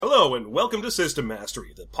Hello, and welcome to System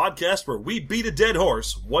Mastery, the podcast where we beat a dead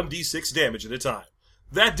horse 1d6 damage at a time.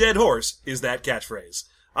 That dead horse is that catchphrase.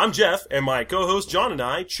 I'm Jeff, and my co-host John and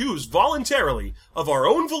I choose voluntarily, of our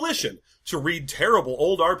own volition, to read terrible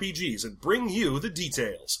old RPGs and bring you the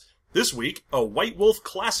details. This week, a White Wolf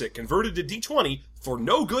classic converted to D20 for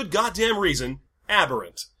no good goddamn reason,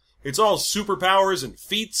 Aberrant. It's all superpowers and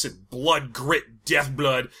feats and blood, grit, death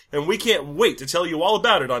blood, and we can't wait to tell you all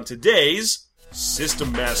about it on today's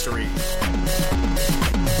System Mastery.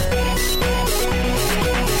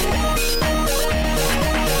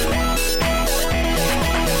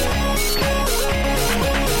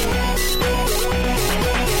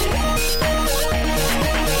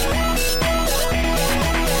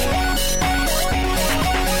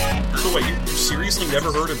 So wait, you seriously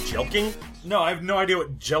never heard of jelking? No, I have no idea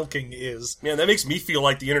what jelking is. Man, that makes me feel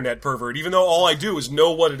like the internet pervert, even though all I do is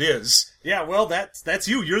know what it is. Yeah, well, that's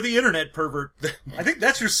you. You're the internet pervert. I think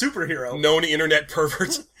that's your superhero. Known internet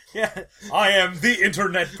pervert. Yeah, I am the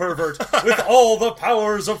internet pervert with all the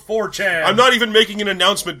powers of 4chan. I'm not even making an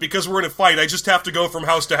announcement because we're in a fight. I just have to go from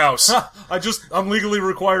house to house. I'm legally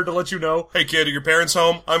required to let you know. Hey kid, are your parents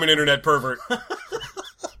home? I'm an internet pervert.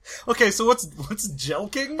 Okay, so what's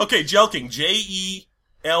jelking? Okay, jelking.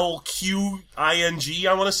 Jelqing,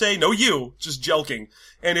 I want to say. No U, just jelking.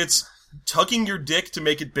 And it's tugging your dick to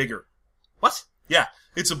make it bigger. What? Yeah.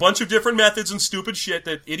 It's a bunch of different methods and stupid shit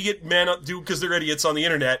that idiot men do because they're idiots on the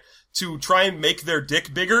internet to try and make their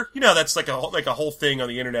dick bigger. You know, that's like a whole thing on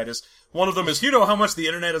the internet is one of them is... You know how much the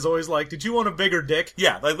internet is always like, did you want a bigger dick?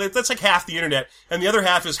 Yeah, that's like half the internet. And the other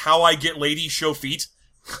half is how I get ladies show feet.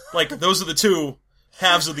 Like, those are the two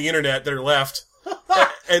halves of the internet that are left.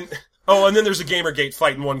 And then there's a Gamergate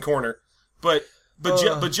fight in one corner. But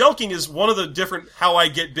jelking is one of the different how I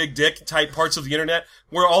get big dick type parts of the internet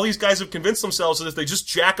where all these guys have convinced themselves that if they just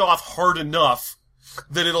jack off hard enough,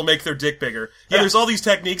 that it'll make their dick bigger. Yeah. And there's all these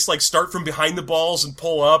techniques like start from behind the balls and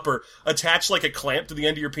pull up or attach like a clamp to the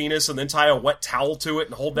end of your penis and then tie a wet towel to it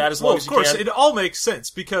and hold that as long as you can. Of course, it all makes sense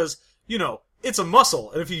because, you know, it's a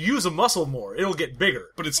muscle, and if you use a muscle more, it'll get bigger.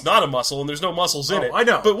 But it's not a muscle, and there's no muscles in it. I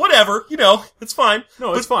know. But whatever, you know, it's fine.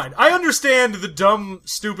 No, it's fine. I understand the dumb,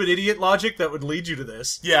 stupid idiot logic that would lead you to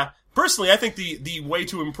this. Yeah. Personally, I think the way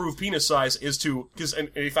to improve penis size is to, because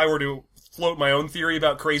if I were to float my own theory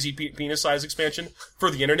about crazy penis size expansion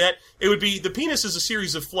for the internet, it would be the penis is a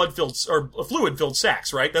series of fluid-filled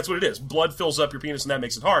sacs, right? That's what it is. Blood fills up your penis, and that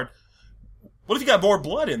makes it hard. What if you got more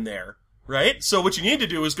blood in there? Right? So what you need to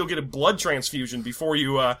do is go get a blood transfusion before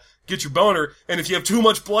you get your boner, and if you have too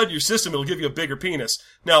much blood in your system, it'll give you a bigger penis.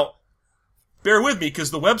 Now, bear with me,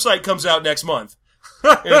 because the website comes out next month,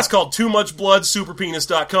 and it's called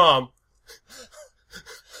TooMuchBloodSuperPenis.com.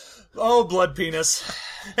 Oh, blood penis.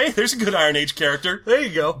 Hey, there's a good Iron Age character. There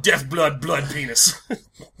you go. Death blood penis.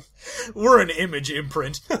 We're an image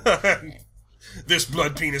imprint. This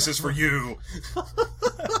blood penis is for you.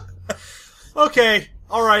 Okay.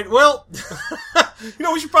 All right, well... You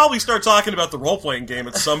know, we should probably start talking about the role-playing game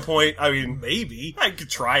at some point. I mean, maybe. I could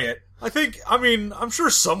try it. I'm sure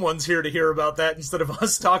someone's here to hear about that instead of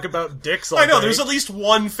us talk about dicks all day. I know, there's at least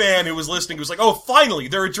one fan who was listening who was like, oh, finally,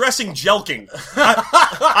 they're addressing jelking.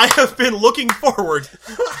 I have been looking forward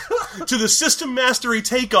to the System Mastery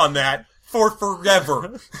take on that for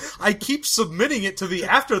forever. I keep submitting it to the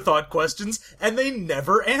afterthought questions, and they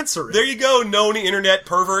never answer it. There you go, known internet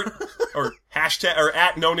pervert, or hashtag, or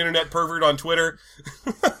at known internet pervert on Twitter.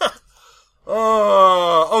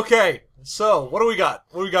 Okay. So, what do we got?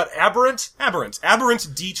 Aberrant? Aberrant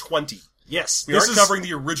D20. Yes. We aren't covering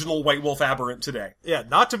the original White Wolf Aberrant today. Yeah,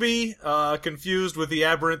 not to be confused with the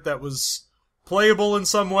Aberrant that was playable in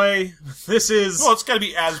some way. This is... Well, it's gotta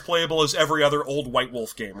be as playable as every other old White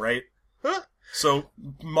Wolf game, right? Huh? So,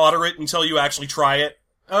 moderate until you actually try it.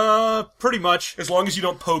 Pretty much. As long as you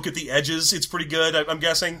don't poke at the edges, it's pretty good, I'm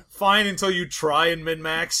guessing. Fine until you try and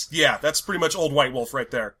min-max. Yeah, that's pretty much old White Wolf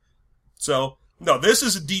right there. So, no, this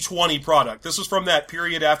is a D20 product. This was from that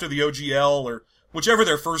period after the OGL, or whichever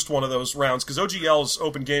their first one of those rounds, because OGL's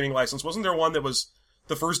Open Gaming License. Wasn't there one that was,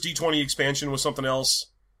 the first D20 expansion was something else?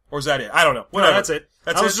 Or is that it? I don't know. Whatever. No, that's it.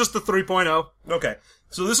 That was just the 3.0. Okay.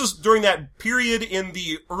 So this is during that period in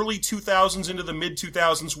the early 2000s into the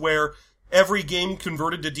mid-2000s where every game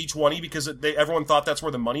converted to D20 because everyone thought that's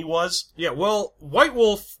where the money was. Yeah, well, White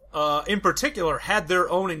Wolf, in particular, had their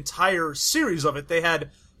own entire series of it. They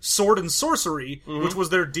had Sword and Sorcery, which was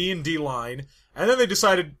their D&D line, and then they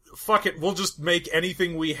decided, fuck it, we'll just make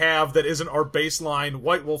anything we have that isn't our baseline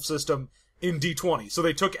White Wolf system in D20. So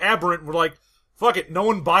they took Aberrant and were like, fuck it, no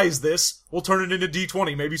one buys this, we'll turn it into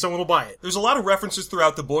D20, maybe someone will buy it. There's a lot of references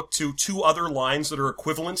throughout the book to two other lines that are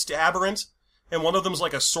equivalent to Aberrant, and one of them's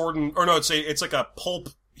like a sword and... Or no, it's like a pulp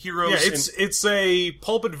heroes... Yeah, it's a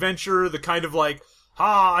pulp adventure, the kind of like,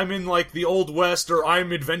 I'm in like the Old West, or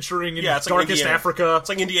I'm adventuring in it's darkest like Africa. It's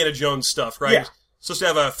like Indiana Jones stuff, right? Yeah. Supposed to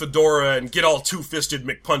have a fedora and get all two-fisted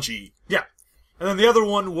McPunchy. Yeah. And then the other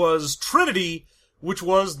one was Trinity, which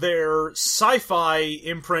was their sci-fi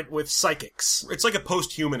imprint with psychics. It's like a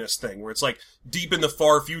post-humanist thing, where it's like deep in the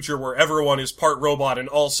far future where everyone is part robot and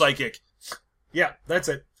all psychic. Yeah, that's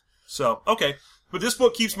it. So, okay. But this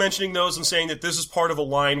book keeps mentioning those and saying that this is part of a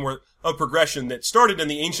line of progression that started in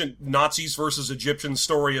the ancient Nazis versus Egyptians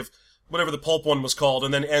story of whatever the pulp one was called,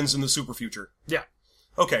 and then ends in the super future. Yeah.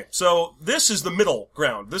 Okay, so this is the middle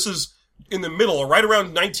ground. This is in the middle, right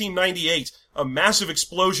around 1998. A massive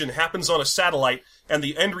explosion happens on a satellite, and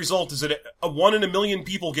the end result is that 1 in a million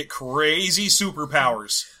people get crazy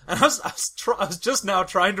superpowers. And I was just now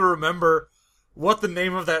trying to remember what the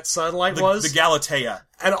name of that satellite was. The Galatea.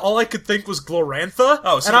 And all I could think was Glorantha.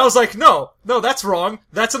 Oh, so and I was like, no, that's wrong.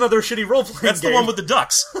 That's another shitty role-playing game. That's the one with the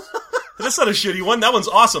ducks. That's not a shitty one. That one's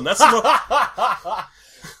awesome. That's the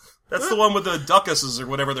That's the one with the duckuses or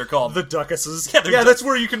whatever they're called. The duckuses. Yeah, that's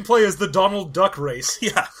where you can play as the Donald Duck race.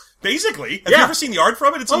 Yeah, basically. Have you ever seen the art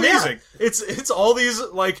from it? It's amazing. Yeah. It's all these,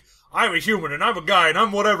 like, I'm a human and I'm a guy and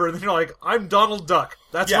I'm whatever, and then you're like, I'm Donald Duck.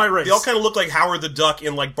 That's my race. They all kind of look like Howard the Duck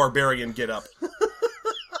in, like, barbarian get-up.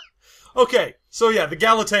 Okay, so yeah, the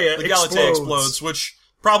Galatea explodes, which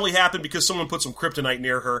probably happened because someone put some kryptonite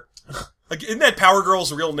near her. Like, isn't that Power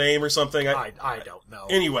Girl's real name or something? I don't know.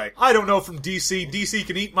 Anyway. I don't know from DC. DC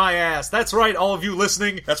can eat my ass. That's right, all of you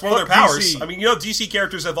listening. That's one of their powers. DC. I mean, DC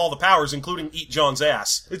characters have all the powers, including eat John's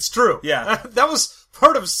ass. It's true. Yeah. That was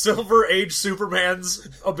part of Silver Age Superman's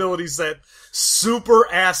ability set. Super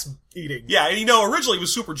ass eating. Yeah, and originally it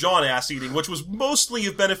was Super John ass eating, which was mostly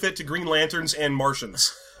of benefit to Green Lanterns and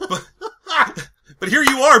Martians. But here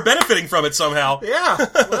you are benefiting from it somehow. Yeah.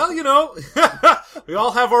 Well, we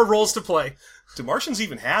all have our roles to play. Do Martians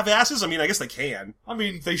even have asses? I mean, I guess they can. I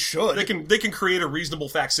mean, they should. They can create a reasonable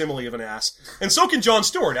facsimile of an ass. And so can Jon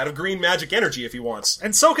Stewart out of green magic energy if he wants.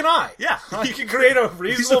 And so can I. Yeah. You can create a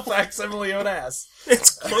reasonable facsimile of an ass.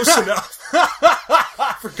 It's close enough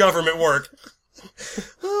for government work.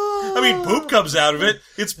 I mean, poop comes out of it.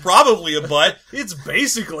 It's probably a butt. It's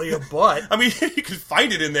basically a butt. I mean, you can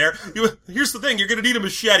find it in there. Here's the thing. You're going to need a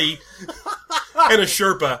machete and a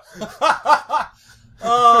Sherpa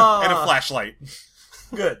and a flashlight.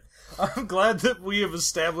 Good. I'm glad that we have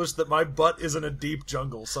established that my butt is in a deep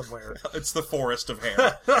jungle somewhere. It's the forest of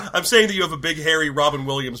hair. I'm saying that you have a big, hairy Robin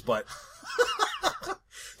Williams butt.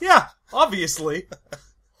 Yeah, obviously.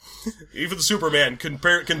 Even the Superman can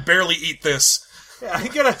barely eat this. Yeah, I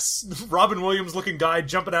get a Robin Williams-looking guy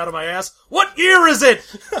jumping out of my ass. What year is it?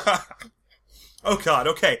 Oh, God,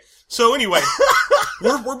 okay. So, anyway,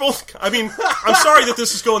 we're both... I mean, I'm sorry that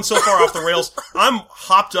this is going so far off the rails. I'm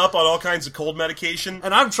hopped up on all kinds of cold medication.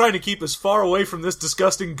 And I'm trying to keep as far away from this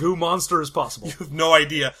disgusting goo monster as possible. You have no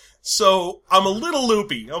idea. So, I'm a little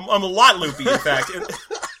loopy. I'm a lot loopy, in fact.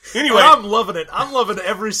 Anyway. I'm loving it. I'm loving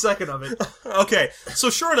every second of it. Okay, so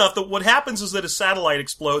sure enough, what happens is that a satellite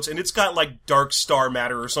explodes, and it's got, like, dark star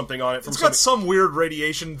matter or something on it. It's got some weird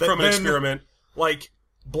radiation that from an experiment. Like,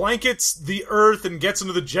 blankets the Earth and gets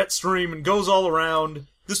into the jet stream and goes all around.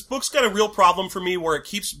 This book's got a real problem for me where it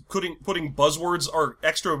keeps putting buzzwords or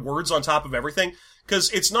extra words on top of everything.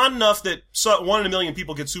 Because it's not enough that 1 in a million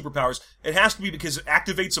people get superpowers. It has to be because it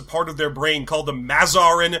activates a part of their brain called the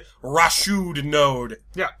Mazarin-Rashid node.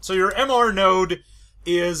 Yeah, so your MR node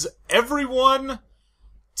is everyone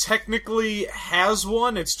technically has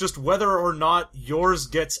one. It's just whether or not yours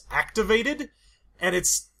gets activated. And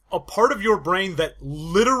it's a part of your brain that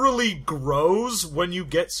literally grows when you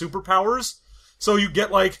get superpowers. So you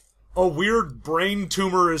get, like, a weird brain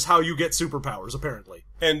tumor is how you get superpowers, apparently.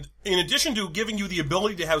 And in addition to giving you the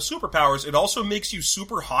ability to have superpowers, it also makes you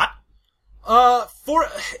super hot.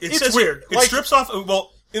 It's weird. It strips off,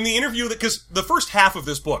 well, in the interview, because the first half of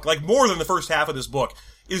this book, like more than the first half of this book,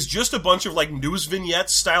 is just a bunch of, like, news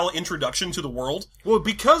vignettes style introduction to the world. Well,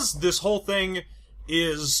 because this whole thing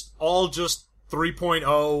is all just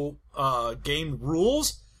 3.0 game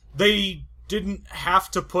rules, they didn't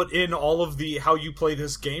have to put in all of the how you play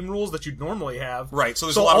this game rules that you'd normally have. Right, so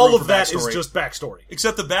there's a lot of all room of for that backstory. is just backstory.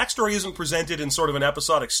 Except the backstory isn't presented in sort of an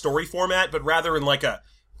episodic story format, but rather in like a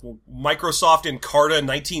Microsoft Encarta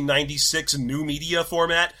 1996 new media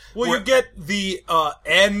format. Well, you get the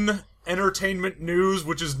N Entertainment News,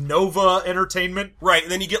 which is Nova Entertainment. Right,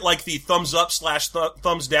 and then you get like the thumbs up /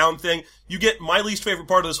 thumbs down thing. You get my least favorite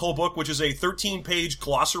part of this whole book, which is a 13-page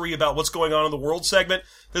glossary about what's going on in the world segment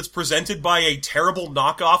that's presented by a terrible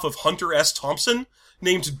knockoff of Hunter S. Thompson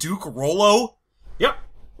named Duke Rollo. Yep.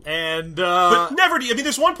 And, But never do you, I mean,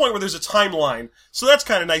 there's one point where there's a timeline, so that's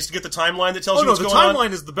kind of nice to get the timeline that tells you no, what's the going on.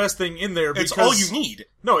 timeline is the best thing in there because... It's all you need.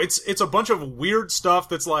 No, it's a bunch of weird stuff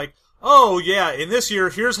that's like, oh yeah, in this year,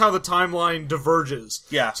 here's how the timeline diverges.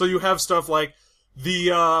 Yeah. So you have stuff like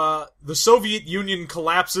the Soviet Union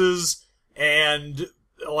collapses and,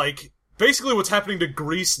 like, basically what's happening to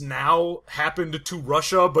Greece now happened to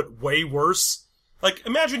Russia, but way worse. Like,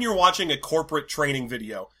 imagine you're watching a corporate training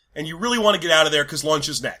video, and you really want to get out of there because lunch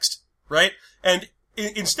is next, right? And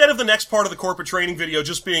instead of the next part of the corporate training video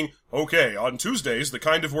just being, okay, on Tuesdays, the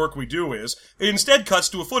kind of work we do is, it instead cuts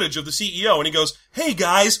to a footage of the CEO, and he goes, hey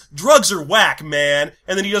guys, drugs are whack, man.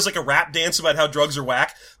 And then he does like a rap dance about how drugs are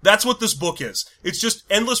whack. That's what this book is. It's just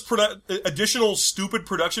endless additional stupid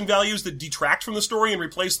production values that detract from the story and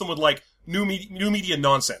replace them with like new media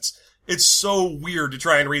nonsense. It's so weird to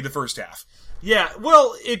try and read the first half. Yeah,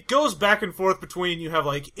 well, it goes back and forth between, you have,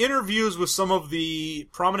 like, interviews with some of the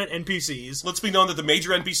prominent NPCs. Let's be known that the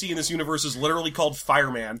major NPC in this universe is literally called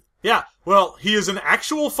Fireman. Yeah, well, he is an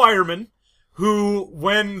actual fireman who,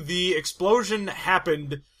 when the explosion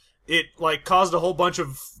happened, it, like, caused a whole bunch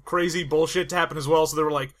of crazy bullshit to happen as well, so there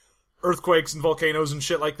were, like, earthquakes and volcanoes and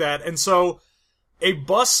shit like that. And so, a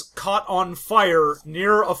bus caught on fire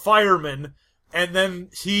near a fireman, and then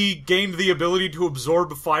he gained the ability to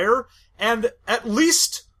absorb fire. And at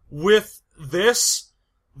least with this,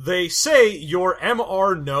 they say your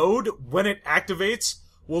MR node, when it activates,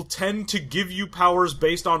 will tend to give you powers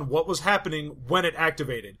based on what was happening when it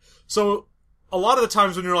activated. So, a lot of the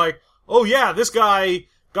times when you're like, oh yeah, this guy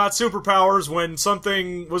got superpowers when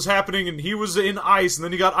something was happening and he was in ice and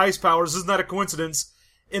then he got ice powers, isn't that a coincidence?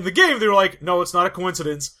 In the game, they're like, no, it's not a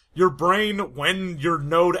coincidence. Your brain, when your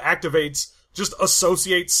node activates, just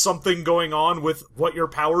associates something going on with what your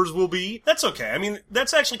powers will be. That's okay. I mean,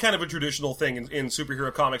 that's actually kind of a traditional thing in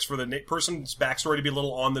superhero comics for the person's backstory to be a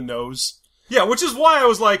little on the nose. Yeah, which is why I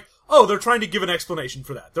was like, oh, they're trying to give an explanation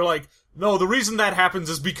for that. They're like, no, the reason that happens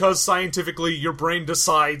is because scientifically your brain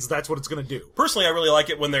decides that's what it's going to do. Personally, I really like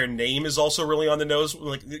it when their name is also really on the nose.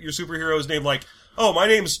 Like, your superhero is named like, oh, my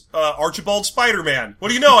name's Archibald Spider-Man. What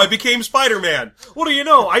do you know? I became Spider-Man. What do you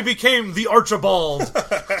know? I became the Archibald.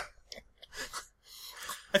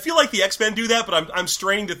 I feel like the X-Men do that, but I'm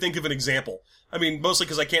straining to think of an example. I mean, mostly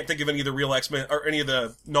because I can't think of any of the real X-Men, or any of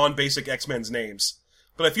the non-basic X-Men's names.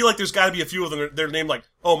 But I feel like there's gotta be a few of them that are named like,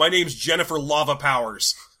 oh, my name's Jennifer Lava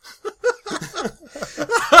Powers.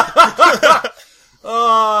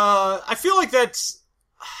 I feel like that's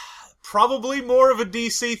probably more of a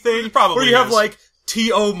DC thing. It probably where you have is. like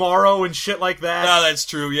T.O. Morrow and shit like that. Ah, that's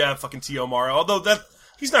true, yeah, fucking T.O. Morrow. Although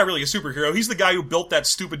he's not really a superhero, he's the guy who built that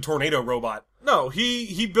stupid tornado robot. No,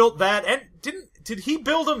 he built that, and did he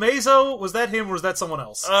build Amazo? Was that him, or was that someone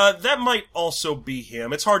else? That might also be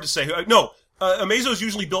him. It's hard to say. No, Amazo's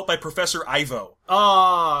usually built by Professor Ivo.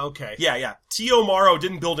 Ah, okay. Yeah. T.O. Morrow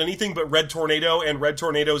didn't build anything but Red Tornado and Red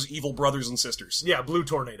Tornado's evil brothers and sisters. Yeah, Blue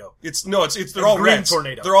Tornado. They're all Green Reds.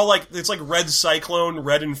 Tornado. They're all like, it's like Red Cyclone,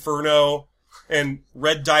 Red Inferno, and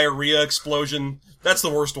Red Diarrhea Explosion. That's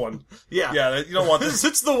the worst one. Yeah. Yeah, you don't want this.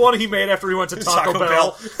 It's the one he made after he went to Taco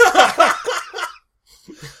Bell.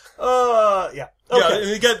 Yeah. Okay. Yeah, and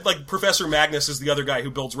you get, like, Professor Magnus is the other guy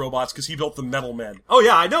who builds robots, because he built the Metal Men. Oh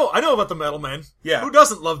yeah, I know about the Metal Men. Yeah. Who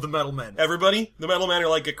doesn't love the Metal Men? Everybody? The Metal Men are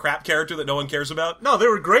like a crap character that no one cares about? No, they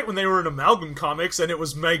were great when they were in Amalgam Comics, and it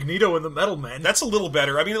was Magneto and the Metal Men. That's a little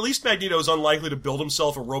better. I mean, at least Magneto is unlikely to build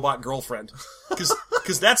himself a robot girlfriend.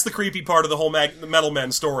 Because that's the creepy part of the whole Metal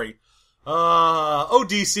Men story.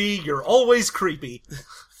 DC, you're always creepy.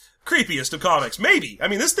 Creepiest of comics. Maybe. I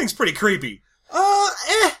mean, this thing's pretty creepy.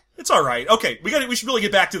 It's alright. Okay, we should really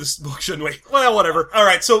get back to this book, shouldn't we? Well, whatever.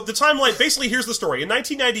 Alright, so the timeline, basically here's the story. In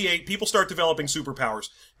 1998, people start developing superpowers.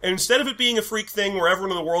 And instead of it being a freak thing where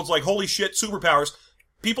everyone in the world's like, holy shit, superpowers,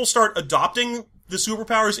 people start adopting the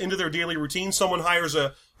superpowers into their daily routine. Someone hires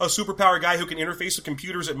a superpower guy who can interface with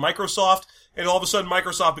computers at Microsoft, and all of a sudden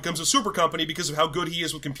Microsoft becomes a super company because of how good he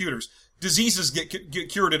is with computers. Diseases get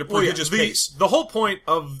cured at a prodigious pace. The whole point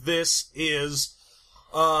of this is,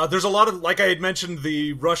 there's a lot of, like I had mentioned,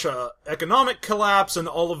 the Russia economic collapse and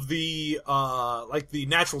all of the, like the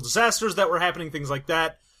natural disasters that were happening, things like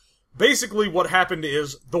that. Basically what happened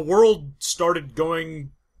is the world started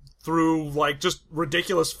going through, like, just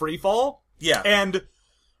ridiculous freefall. Yeah. And,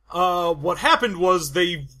 what happened was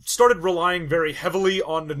they started relying very heavily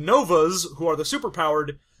on the Novas, who are the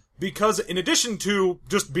superpowered, because in addition to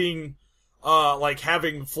just being, like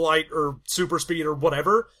having flight or super speed or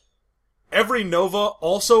whatever, every Nova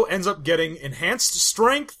also ends up getting enhanced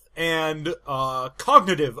strength and,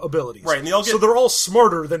 cognitive abilities. Right, and they all so they're all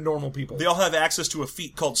smarter than normal people. They all have access to a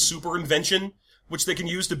feat called super invention, which they can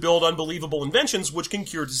use to build unbelievable inventions, which can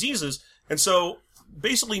cure diseases. And so,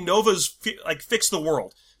 basically, Novas fix the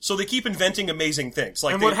world. So they keep inventing amazing things.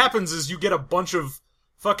 And what happens is you get a bunch of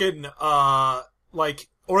fucking,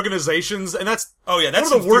 organizations, and that's one of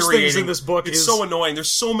the worst things in this book. It's so annoying.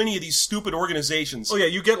 There's so many of these stupid organizations. Oh yeah,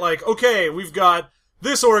 you get okay, we've got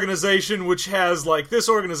this organization which has this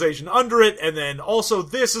organization under it, and then also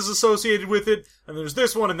this is associated with it, and there's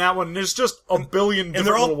this one and that one, and there's just a billion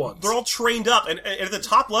different little ones. They're all trained up, and at the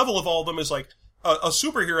top level of all of them is a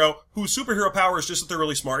superhero whose superhero power is just that they're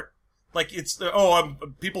really smart.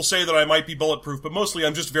 People say that I might be bulletproof, but mostly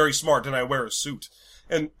I'm just very smart and I wear a suit.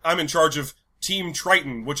 And I'm in charge of Team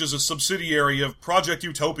Triton, which is a subsidiary of Project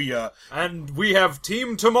Utopia. And we have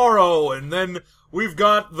Team Tomorrow, and then we've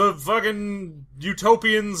got the fucking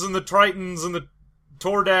Utopians and the Tritons and the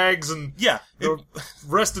Tordags and the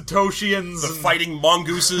Restitutians. The fighting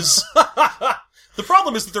mongooses. The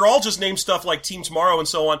problem is that they're all just named stuff like Team Tomorrow and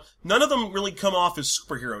so on. None of them really come off as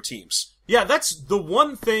superhero teams. Yeah, that's the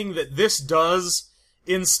one thing that this does,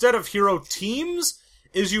 instead of hero teams,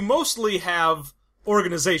 is you mostly have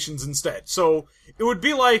organizations instead. So it would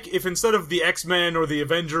be like if instead of the X-Men or the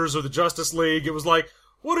Avengers or the Justice League, it was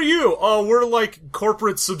what are you? Oh, we're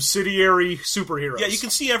corporate subsidiary superheroes. Yeah, you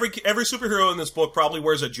can see every superhero in this book probably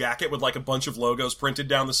wears a jacket with a bunch of logos printed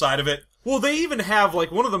down the side of it. Well, they even have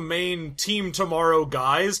one of the main Team Tomorrow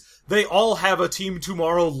guys, they all have a Team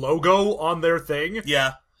Tomorrow logo on their thing.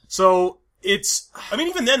 Yeah. So it's... I mean,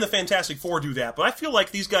 even then the Fantastic Four do that, but I feel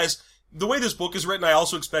like these guys... The way this book is written, I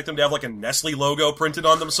also expect them to have a Nestle logo printed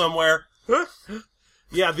on them somewhere.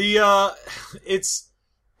 Yeah, it's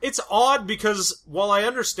odd because while I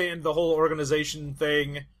understand the whole organization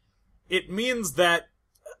thing, it means that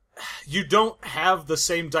you don't have the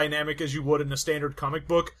same dynamic as you would in a standard comic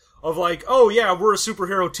book of oh yeah, we're a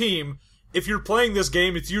superhero team. If you're playing this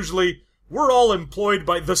game, it's usually we're all employed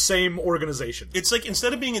by the same organization. It's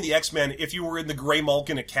instead of being in the X-Men, if you were in the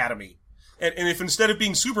Grey-Malkin Academy. And if instead of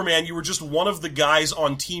being Superman, you were just one of the guys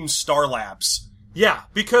on Team Star Labs. Yeah,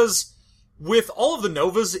 because with all of the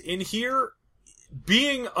Novas in here,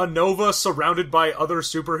 being a Nova surrounded by other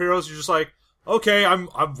superheroes, you're just okay, I'm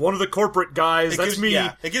one of the corporate guys, that's me.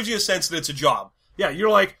 Yeah, it gives you a sense that it's a job. Yeah,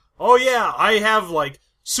 you're oh yeah, I have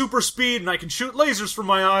super speed and I can shoot lasers from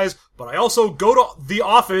my eyes, but I also go to the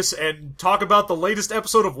office and talk about the latest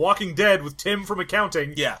episode of Walking Dead with Tim from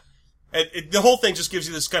accounting. Yeah. The whole thing just gives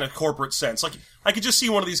you this kind of corporate sense. I could just see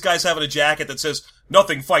one of these guys having a jacket that says,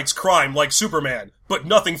 "Nothing fights crime like Superman, but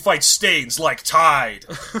nothing fights stains like Tide."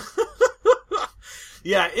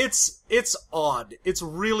 Yeah, it's odd. It's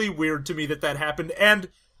really weird to me that happened, and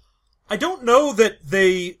I don't know that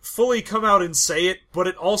they fully come out and say it, but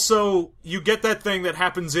it also, you get that thing that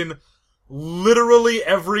happens in literally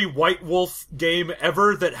every White Wolf game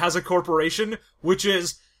ever that has a corporation, which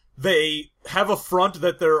is, they have a front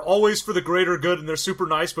that they're always for the greater good and they're super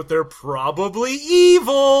nice, but they're probably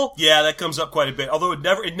evil. Yeah, that comes up quite a bit. Although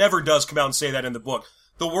it never does come out and say that in the book.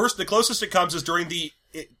 The closest it comes is during the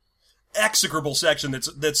execrable section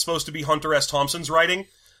that's supposed to be Hunter S. Thompson's writing.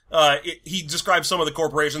 He describes some of the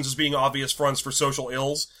corporations as being obvious fronts for social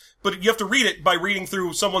ills, but you have to read it by reading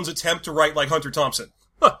through someone's attempt to write like Hunter Thompson.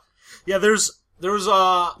 Yeah, there's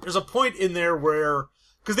a point in there where,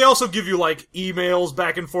 because they also give you emails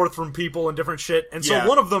back and forth from people and different shit, and so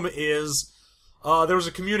one of them is there was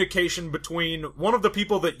a communication between one of the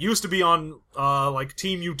people that used to be on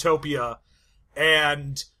Team Utopia,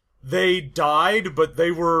 and they died, but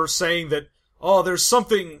they were saying that, oh, there's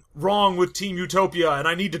something wrong with Team Utopia, and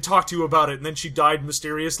I need to talk to you about it, and then she died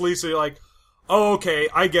mysteriously, so you're oh, okay,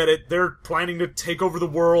 I get it, they're planning to take over the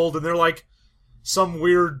world, and they're some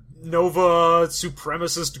weird Nova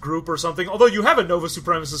supremacist group or something. Although you have a Nova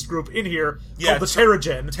supremacist group in here called the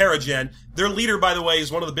Terrigen. Terrigen. Their leader, by the way,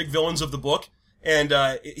 is one of the big villains of the book. And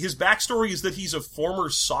his backstory is that he's a former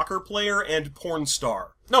soccer player and porn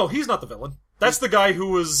star. No, he's not the villain. That's the guy who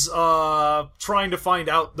was trying to find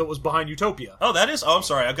out that was behind Utopia. Oh, that is? Oh, I'm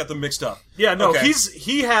sorry. I've got them mixed up. Yeah, no, okay.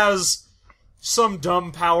 He has some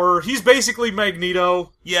dumb power. He's basically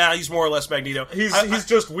Magneto. Yeah, he's more or less Magneto. He's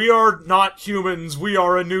just, we are not humans, we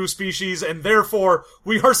are a new species, and therefore,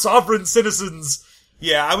 we are sovereign citizens.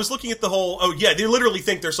 Yeah, I was looking at the whole, oh yeah, they literally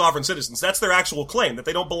think they're sovereign citizens. That's their actual claim, that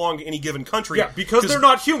they don't belong to any given country. Yeah, because they're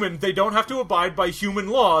not human, they don't have to abide by human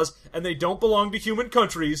laws, and they don't belong to human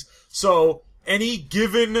countries, so any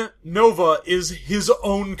given Nova is his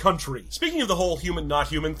own country. Speaking of the whole human, not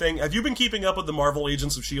human thing, have you been keeping up with the Marvel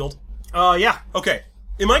Agents of S.H.I.E.L.D.? Yeah. Okay.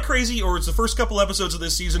 Am I crazy, or is the first couple episodes of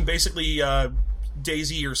this season basically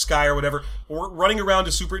Daisy or Sky or whatever, running around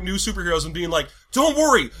to new superheroes and being like, "Don't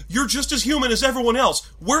worry, you're just as human as everyone else.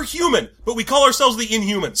 We're human, but we call ourselves the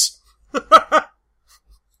Inhumans."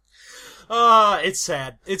 It's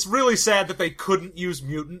sad. It's really sad that they couldn't use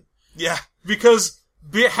mutant. Yeah. Because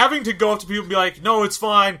having to go up to people and be like, "No, it's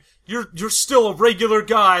fine. You're still a regular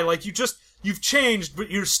guy. Like, you've changed, but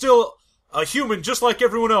you're still a human just like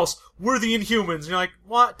everyone else. We're the Inhumans." And you're like,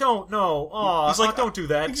 "What? Don't, no. Aw, He's like, don't do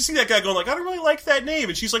that." You see that guy going like, "I don't really like that name."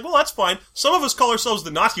 And she's like, "Well, that's fine. Some of us call ourselves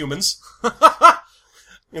the not humans."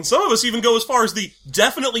 And some of us even go as far as the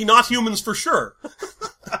definitely not humans for sure.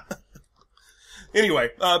 Anyway,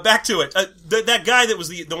 back to it. That guy that was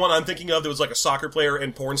the one I'm thinking of that was like a soccer player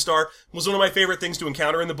and porn star was one of my favorite things to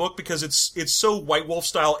encounter in the book because it's so White Wolf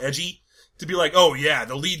style edgy to be like, "Oh yeah,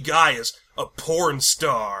 the lead guy is a porn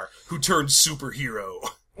star who turned superhero."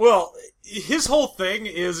 Well, his whole thing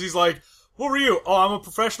is he's like, "What were you?" "Oh, I'm a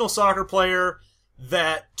professional soccer player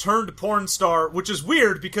that turned porn star," which is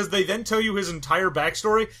weird because they then tell you his entire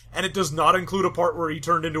backstory and it does not include a part where he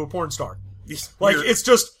turned into a porn star. Like, it's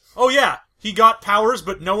just, "Oh yeah, he got powers,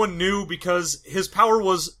 but no one knew because his power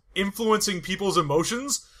was influencing people's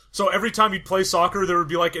emotions. So every time he'd play soccer, there would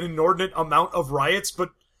be like an inordinate amount of riots, but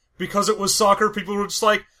because it was soccer, people were just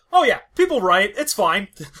like, 'Oh yeah, people riot, it's fine.'"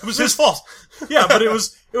 It was his fault. Yeah, but it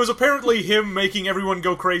was apparently him making everyone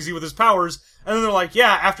go crazy with his powers, and then they're like,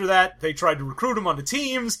 yeah, after that, they tried to recruit him onto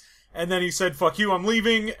teams, and then he said, "Fuck you, I'm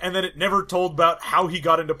leaving," and then it never told about how he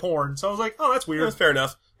got into porn, so I was like, oh, that's weird. That's fair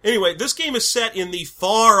enough. Anyway, this game is set in the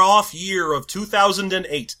far-off year of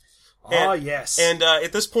 2008. Yes. And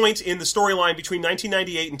at this point in the storyline between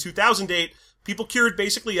 1998 and 2008, people cured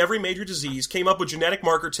basically every major disease, came up with genetic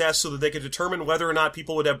marker tests so that they could determine whether or not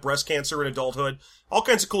people would have breast cancer in adulthood, all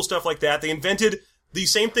kinds of cool stuff like that. They invented the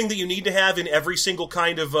same thing that you need to have in every single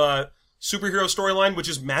kind of superhero storyline, which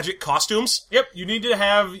is magic costumes. Yep, you need to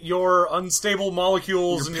have your unstable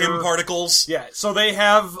molecules Your and PIM particles. Yeah, so they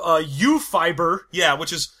have U-fiber. Yeah,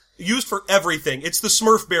 which is used for everything. It's the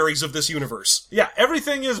Smurf berries of this universe. Yeah,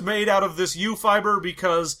 everything is made out of this U-fiber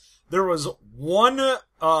because there was one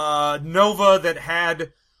Nova that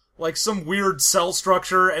had like some weird cell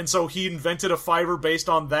structure, and so he invented a fiber based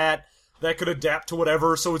on that could adapt to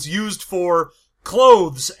whatever, so it's used for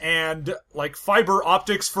clothes and like fiber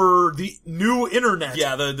optics for the new internet.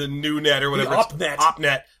 Yeah, the new net or whatever. The OpNet.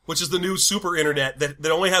 OpNet, which is the new super internet that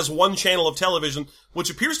only has one channel of television, which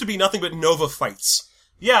appears to be nothing but Nova fights.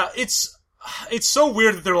 Yeah, it's so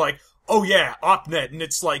weird that they're like, "Oh yeah, OpNet," and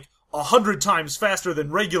it's like 100 times faster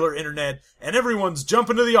than regular internet, and everyone's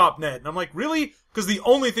jumping to the OpNet. And I'm like, really? Because the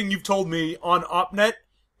only thing you've told me on OpNet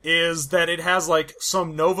is that it has like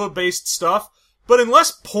some Nova-based stuff. But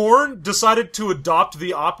unless porn decided to adopt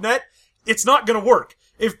the OpNet, it's not going to work.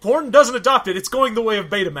 If porn doesn't adopt it, it's going the way of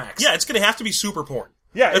Betamax. Yeah, it's going to have to be super porn.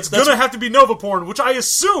 Yeah, it's going to have to be Nova porn, which I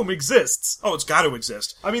assume exists. Oh, it's got to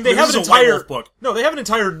exist. I mean, they have an entire entire Wolf book. No, they have an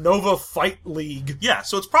entire Nova Fight League. Yeah,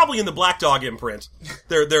 so it's probably in the Black Dog imprint.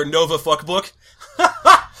 Their Nova fuck book.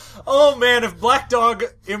 Oh man, if Black Dog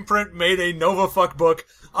imprint made a Nova fuck book,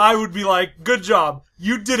 I would be like, "Good job.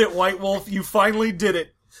 You did it, White Wolf. You finally did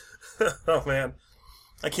it." Oh man.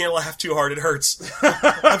 I can't laugh too hard, it hurts.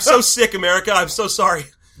 I'm so sick, America, I'm so sorry.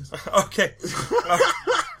 Okay.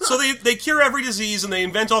 So they cure every disease and they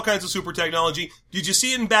invent all kinds of super technology. Did you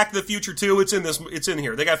see it in Back to the Future too? It's in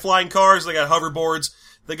here. They got flying cars, they got hoverboards,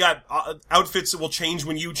 they got outfits that will change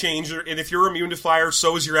when you change, and if you're immune to fire,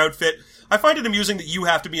 so is your outfit. I find it amusing that you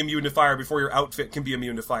have to be immune to fire before your outfit can be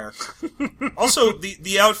immune to fire. Also,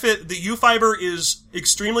 the outfit, the U-fiber is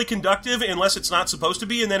extremely conductive unless it's not supposed to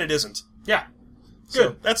be, and then it isn't. Yeah.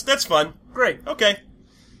 Good. So that's fun. Great. Okay.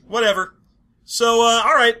 Whatever. So,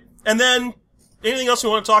 alright. And then, anything else we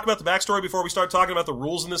want to talk about the backstory before we start talking about the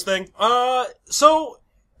rules in this thing? So,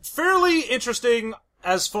 fairly interesting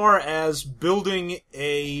as far as building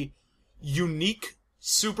a unique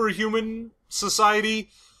superhuman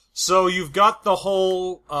society. So you've got the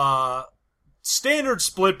whole, standard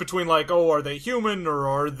split between like, oh, are they human or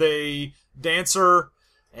are they dancer?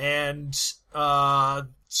 And,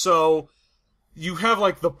 so you have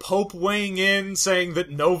like the Pope weighing in saying that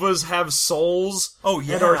Novas have souls. Oh,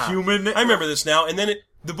 yeah. And are human. I remember this now. And then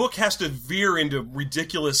the book has to veer into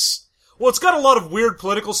ridiculous... Well, it's got a lot of weird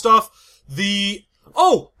political stuff. The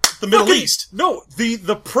Middle East. No,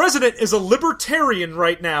 the president is a libertarian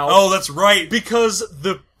right now. Oh, that's right. Because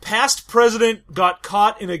the past president got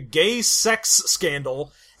caught in a gay sex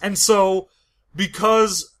scandal, and so,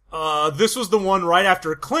 because, this was the one right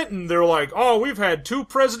after Clinton, they're like, oh, we've had 2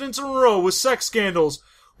 presidents in a row with sex scandals.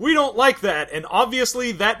 we don't like that, and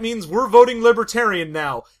obviously that means we're voting libertarian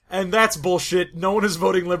now. And that's bullshit. No one is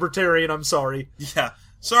voting libertarian, I'm sorry. Yeah.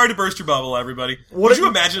 Sorry to burst your bubble, everybody. Would you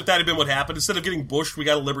imagine if that had been what happened? Instead of getting Bush, we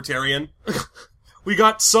got a libertarian? We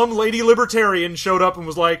got some lady libertarian showed up and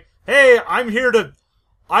was like, hey, I'm here to,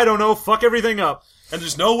 I don't know, fuck everything up. And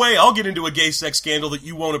there's no way I'll get into a gay sex scandal that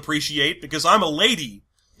you won't appreciate, because I'm a lady.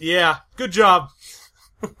 Yeah, good job.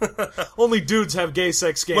 Only dudes have gay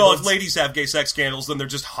sex scandals. Well, if ladies have gay sex scandals, then they're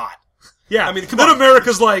just hot. Yeah, I mean, come then on.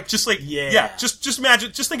 America's like, yeah. Just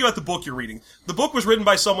imagine, just think about the book you're reading. The book was written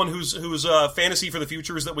by someone whose fantasy for the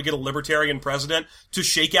future is that we get a libertarian president to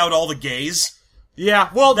shake out all the gays. Yeah,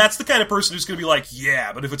 well, That's the kind of person who's going to be like,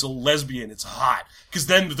 yeah, but if it's a lesbian, it's hot. Because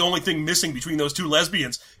then the only thing missing between those two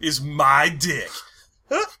lesbians is my dick.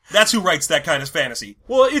 That's who writes that kind of fantasy.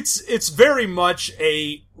 well, it's very much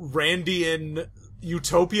a Randian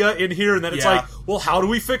utopia in here, and then it's Yeah. like, well, how do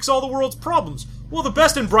we fix all the world's problems? Well, the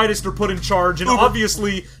best and brightest are put in charge, and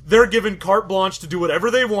obviously they're given carte blanche to do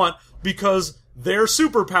whatever they want because their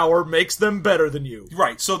superpower makes them better than you.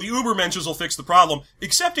 Right, so the Ubermenches will fix the problem,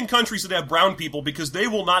 except in countries that have brown people, because they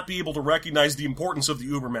will not be able to recognize the importance of the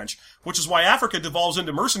Ubermensch, which is why Africa devolves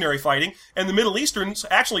into mercenary fighting, and the Middle Easterns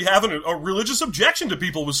actually have a religious objection to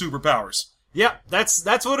people with superpowers. Yeah, that's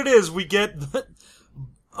what it is. We get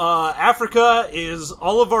Africa is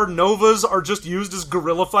all of our novas are just used as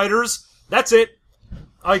guerrilla fighters. That's it.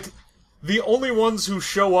 Like, the only ones who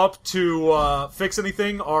show up to fix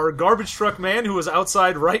anything are Garbage Truck Man, who is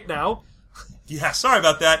outside right now. Yeah, sorry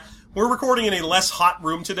about that. We're recording in a less hot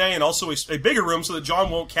room today, and also a bigger room so that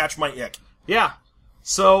John won't catch my ick. Yeah.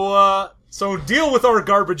 So deal with our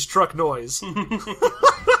garbage truck noise.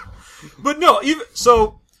 But no,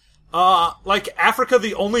 like Africa,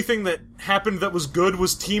 the only thing that happened that was good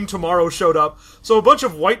was Team Tomorrow showed up. So a bunch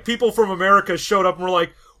of white people from America showed up and were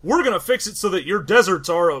like, we're gonna fix it so that your deserts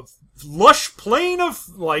are a lush plain of,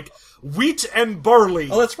 like, wheat and barley.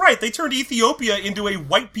 Oh, that's right. They turned Ethiopia into a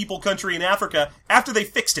white people country in Africa after they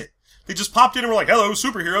fixed it. They just popped in and were like, hello,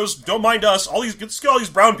 superheroes, don't mind us. Let's get all these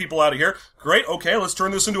brown people out of here. Great, okay, let's turn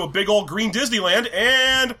this into a big old green Disneyland,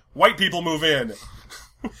 and white people move in.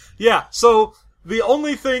 Yeah, so the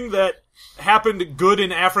only thing that happened good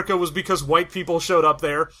in Africa was because white people showed up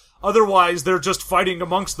there. Otherwise, they're just fighting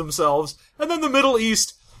amongst themselves. And then the Middle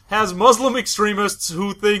East has Muslim extremists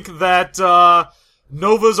who think that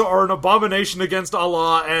novas are an abomination against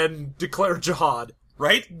Allah and declare jihad.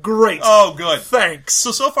 Right? Great. Oh, good. Thanks.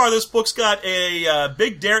 So far this book's got a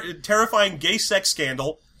big, terrifying gay sex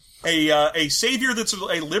scandal, a savior that's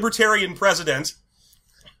a libertarian president,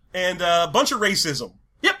 and a bunch of racism.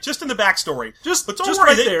 Yep. Just in the backstory. But don't just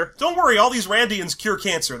worry, right there. Don't worry, all these Randians cure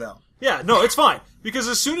cancer, though. Yeah, no, it's fine. Because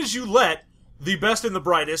as soon as you let the best and the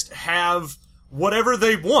brightest have whatever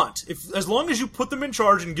they want, as long as you put them in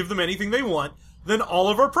charge and give them anything they want, then all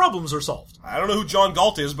of our problems are solved. I don't know who John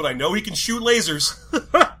Galt is, but I know he can shoot lasers.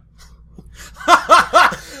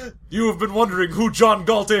 You have been wondering who John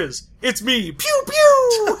Galt is. It's me. Pew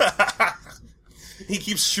pew! He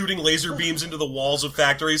keeps shooting laser beams into the walls of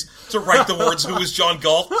factories to write the words, who is John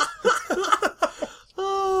Galt?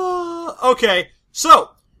 Okay,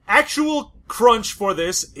 so, actual crunch for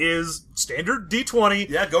this is standard D20.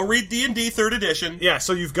 Yeah, go read D&D 3rd edition. Yeah,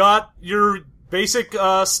 so you've got your basic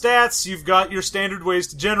stats, you've got your standard ways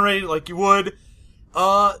to generate it like you would.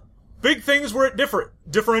 Big things where it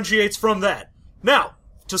differentiates from that. Now,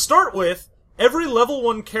 to start with, every level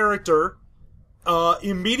 1 character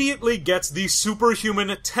immediately gets the superhuman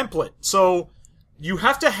template. So, you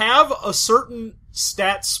have to have a certain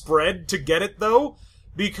stat spread to get it, though,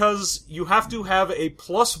 because you have to have a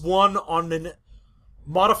 +1 on an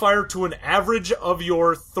modifier to an average of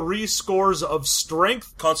your 3 scores of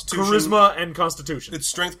strength, Constitution, charisma, and constitution. It's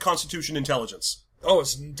strength, constitution, intelligence. Oh,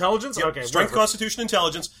 it's intelligence? Yep. Okay. Strength, whatever. constitution,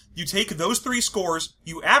 intelligence. You take those 3 scores,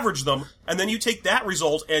 you average them, and then you take that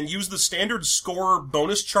result and use the standard score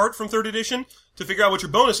bonus chart from 3rd edition to figure out what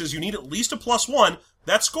your bonus is. You need at least a +1.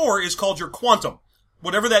 That score is called your quantum.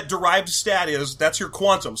 Whatever that derived stat is, that's your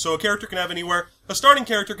quantum. So a starting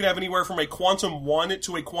character can have anywhere from a quantum 1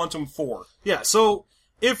 to a quantum 4. Yeah, so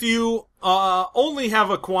if you only have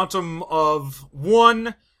a quantum of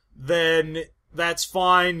 1, then that's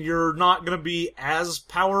fine. You're not going to be as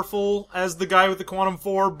powerful as the guy with the quantum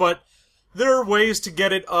 4, but there are ways to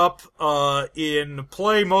get it up in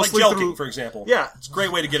play, mostly Like through... Jelking, for example. Yeah. It's a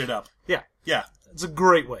great way to get it up. Yeah. Yeah. It's a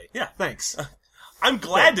great way. Yeah. Thanks. I'm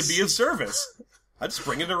glad Thanks. to be of service. I just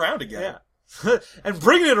bring it around again. Yeah. And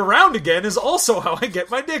bringing it around again is also how I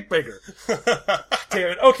get my dick bigger.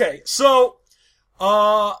 Damn it. Okay, so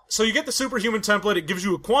you get the superhuman template. It gives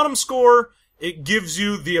you a quantum score, It gives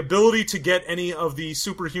you the ability to get any of the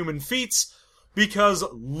superhuman feats, because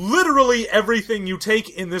literally everything you take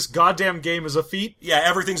in this goddamn game is a feat. Yeah,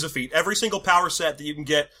 everything's a feat. Every single power set that you can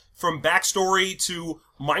get, from backstory to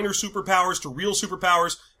minor superpowers to real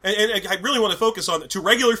superpowers, and I really want to focus on to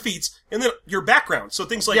regular feats, and then your background. So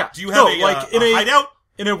things like, do you have a hideout?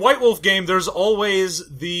 In a White Wolf game, there's always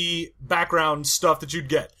the background stuff that you'd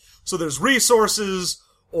get. So there's resources,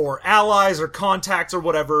 or allies, or contacts, or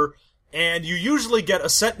whatever, and you usually get a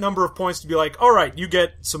set number of points to be like, alright, you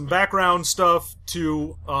get some background stuff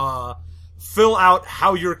to fill out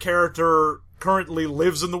how your character currently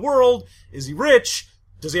lives in the world. Is he rich?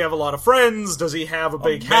 Does he have a lot of friends? Does he have a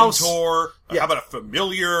big house? Mentor? How about a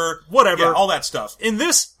familiar? Whatever. Yeah, all that stuff. In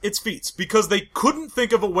this, it's feats, because they couldn't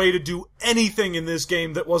think of a way to do anything in this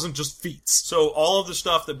game that wasn't just feats. So all of the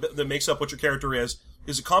stuff that makes up what your character is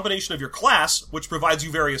a combination of your class, which provides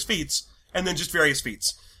you various feats, and then just various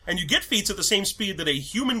feats. And you get feats at the same speed that a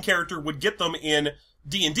human character would get them in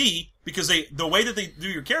D&D, because the way that they do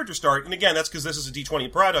your character start, and again, that's because this is a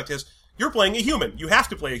D20 product, is you're playing a human. You have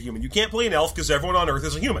to play a human. You can't play an elf because everyone on Earth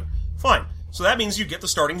is a human. Fine. So that means you get the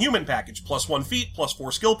starting human package, plus 1 feat, plus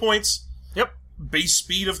 4 skill points. Yep. Base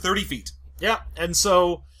speed of 30 feet. Yeah, and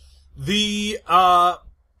so the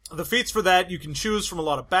feats for that, you can choose from a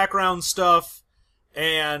lot of background stuff.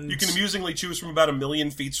 And you can amusingly choose from about 1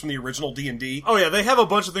 million feats from the original D&D. Oh yeah, they have a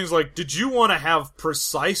bunch of things like, did you want to have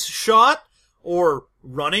precise shot? Or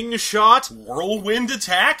running shot? Whirlwind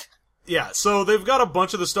attack? Yeah, so they've got a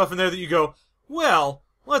bunch of the stuff in there that you go, well,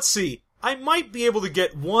 let's see, I might be able to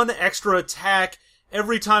get 1 extra attack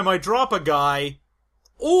every time I drop a guy,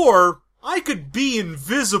 or I could be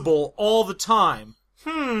invisible all the time.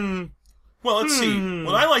 Well, let's see.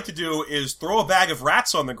 What I like to do is throw a bag of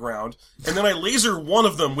rats on the ground, and then I laser one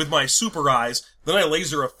of them with my super eyes, then I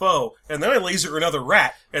laser a foe, and then I laser another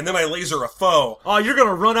rat, and then I laser a foe. Oh, you're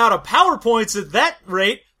gonna run out of power points at that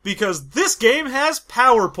rate, because this game has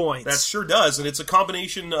power points. That sure does, and it's a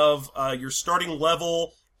combination of your starting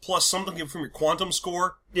level plus something from your quantum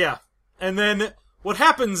score. Yeah. And then what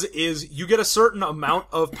happens is you get a certain amount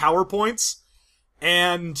of power points,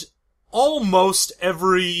 and almost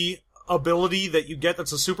every ability that you get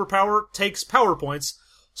that's a superpower takes power points.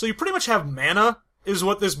 So you pretty much have mana, is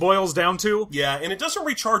what this boils down to. Yeah, and it doesn't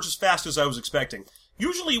recharge as fast as I was expecting.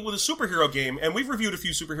 Usually with a superhero game, and we've reviewed a few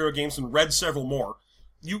superhero games and read several more,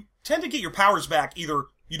 you tend to get your powers back either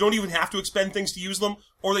you don't even have to expend things to use them,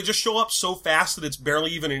 or they just show up so fast that it's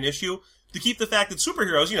barely even an issue. To keep the fact that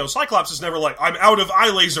superheroes, Cyclops is never like, I'm out of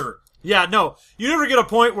eye laser. Yeah, no. You never get a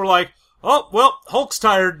point where like, oh, well, Hulk's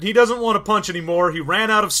tired. He doesn't want to punch anymore. He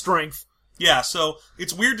ran out of strength. Yeah, so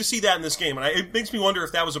it's weird to see that in this game, and it makes me wonder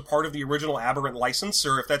if that was a part of the original Aberrant license,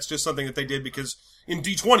 or if that's just something that they did because in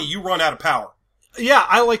D20 you run out of power. Yeah,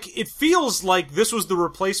 it feels like this was the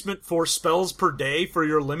replacement for spells per day for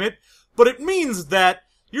your limit, but it means that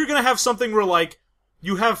you're gonna have something where like,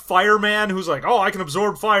 you have Fireman who's like, oh, I can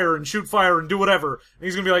absorb fire and shoot fire and do whatever, and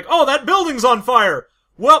he's gonna be like, oh, that building's on fire!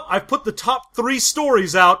 Well, I've put the top 3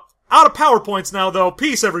 stories out of PowerPoints now, though.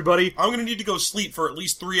 Peace, everybody. I'm gonna need to go sleep for at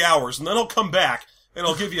least 3 hours, and then I'll come back, and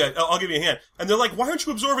I'll give you a hand. And they're like, why aren't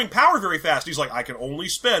you absorbing power very fast? He's like, I can only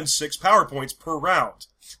spend 6 power points per round.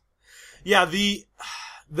 Yeah,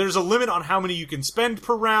 there's a limit on how many you can spend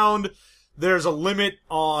per round. There's a limit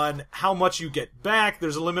on how much you get back.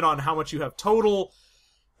 There's a limit on how much you have total.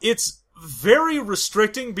 It's very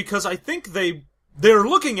restricting because I think they're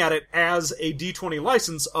looking at it as a D20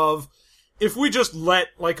 license of, if we just let,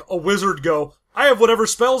 like, a wizard go, I have whatever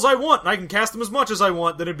spells I want, and I can cast them as much as I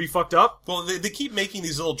want, then it'd be fucked up. Well, they keep making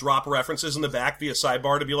these little drop references in the back via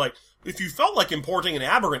sidebar to be like, if you felt like importing an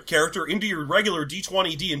Aberrant character into your regular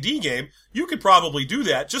D20 D&D game, you could probably do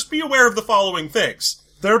that. Just be aware of the following things.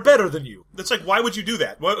 They're better than you. That's like, why would you do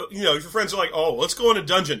that? Well, if your friends are like, oh, let's go in a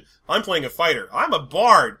dungeon. I'm playing a fighter. I'm a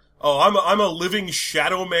bard. Oh, I'm a living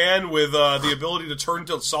shadow man with the ability to turn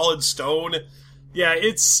to solid stone. Yeah,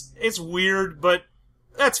 it's weird, but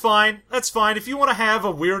that's fine. That's fine. If you want to have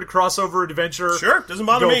a weird crossover adventure, sure, doesn't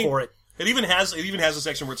bother me. Go for it. It even has a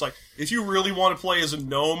section where it's like, if you really want to play as a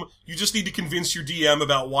gnome, you just need to convince your DM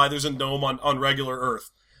about why there's a gnome on regular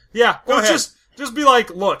Earth. Yeah, go ahead. Just be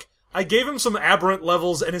like, look, I gave him some aberrant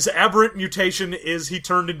levels, and his aberrant mutation is he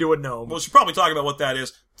turned into a gnome. Well, we should probably talk about what that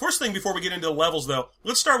is. First thing before we get into the levels, though,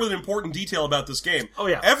 let's start with an important detail about this game. Oh,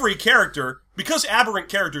 yeah. Every character, because aberrant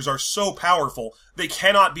characters are so powerful, they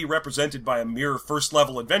cannot be represented by a mere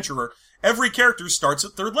first-level adventurer. Every character starts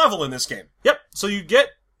at 3rd level in this game. Yep, so you get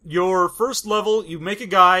your first level, you make a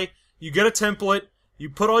guy, you get a template, you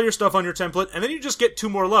put all your stuff on your template, and then you just get 2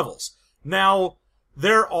 more levels. Now,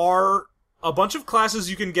 there are a bunch of classes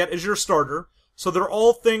you can get as your starter. So they're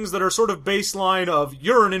all things that are sort of baseline of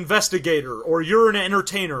you're an investigator, or you're an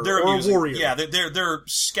entertainer, or a warrior. Yeah, they're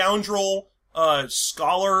scoundrel,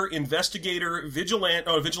 scholar, investigator, vigilante,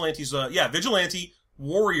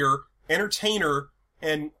 warrior, entertainer,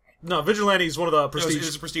 and... No, vigilante is one of the prestige.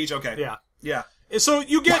 It's a prestige, okay. Yeah. Yeah. So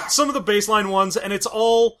you get some of the baseline ones, and it's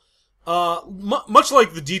all, much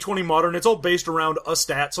like the D20 Modern, it's all based around a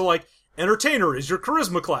stat. So like, entertainer is your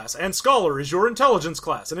charisma class, and scholar is your intelligence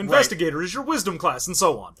class, and investigator is your wisdom class, and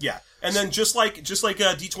so on. Yeah, and then just like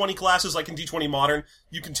D20 classes, like in D20 Modern,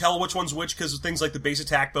 you can tell which one's which because of things like the base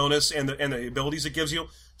attack bonus and the abilities it gives you.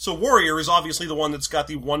 So warrior is obviously the one that's got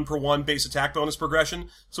the 1/1 base attack bonus progression,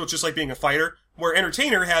 so it's just like being a fighter. Where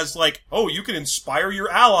entertainer has like, oh, you can inspire your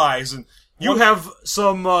allies, and you have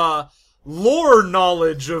some lore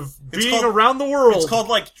knowledge of being around the world. It's called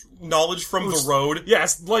like knowledge from the road.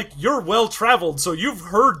 Yes, like you're well traveled, so you've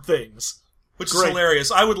heard things. Which is hilarious.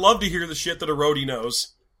 I would love to hear the shit that a roadie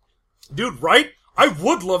knows. Dude, right? I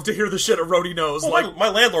would love to hear the shit a roadie knows. Well, my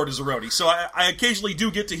landlord is a roadie, so I occasionally do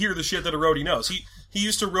get to hear the shit that a roadie knows. He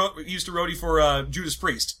used to roadie for Judas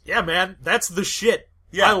Priest. Yeah, man, that's the shit.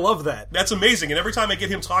 Yeah. I love that. That's amazing, and every time I get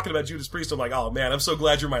him talking about Judas Priest, I'm like, oh man, I'm so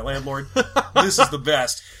glad you're my landlord. This is the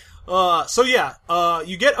best.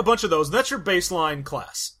 You get a bunch of those, and that's your baseline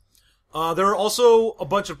class. There are also a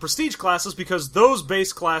bunch of prestige classes, because those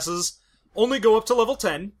base classes only go up to level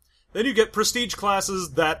 10. Then you get prestige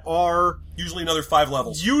classes that are... usually another 5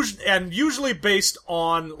 levels. Usually based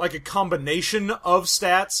on, like, a combination of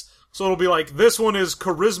stats. So it'll be like, this one is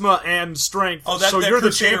charisma and strength, so you're the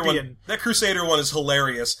champion. That Crusader one is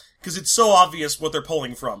hilarious, because it's so obvious what they're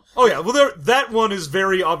pulling from. Oh yeah, well that one is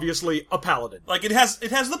very obviously a paladin. Like, it has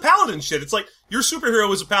the paladin shit. It's like, your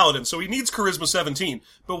superhero is a paladin, so he needs charisma 17.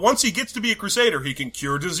 But once he gets to be a Crusader, he can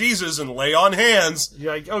cure diseases and lay on hands.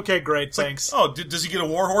 Yeah, okay, great, it's thanks. Like, does he get a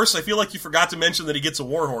warhorse? I feel like you forgot to mention that he gets a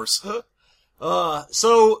warhorse.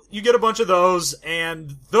 So, you get a bunch of those,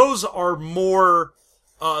 and those are more...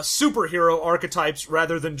 superhero archetypes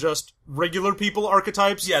rather than just regular people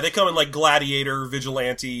archetypes. Yeah, they come in like gladiator,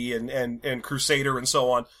 vigilante, and crusader and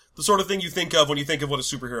so on. The sort of thing you think of when you think of what a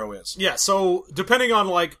superhero is. Yeah, so depending on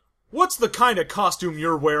like, what's the kind of costume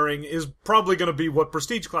you're wearing is probably going to be what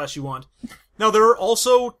prestige class you want. Now there are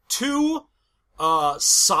also 2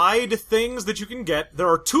 side things that you can get. There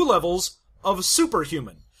are 2 levels of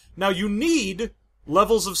superhuman. Now you need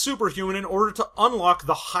levels of superhuman in order to unlock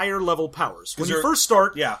the higher level powers. When you first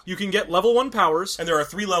start, you can get level 1 powers. And there are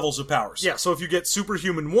 3 levels of powers. Yeah, so if you get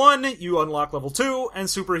superhuman 1, you unlock level 2, and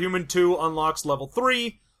superhuman 2 unlocks level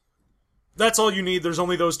 3. That's all you need, there's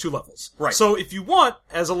only those 2 levels. Right. So if you want,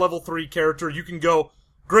 as a level 3 character, you can go,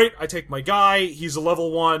 great, I take my guy, he's a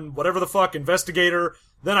level 1, whatever the fuck, investigator,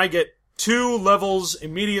 then I get 2 levels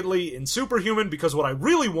immediately in superhuman, because what I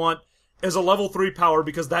really want is a level 3 power,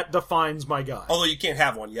 because that defines my guy. Although you can't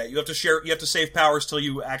have one yet. You have to save powers till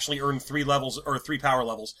you actually earn 3 levels, or 3 power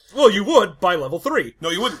levels. Well, you would by level 3.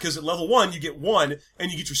 No, you wouldn't, because at level 1, you get 1,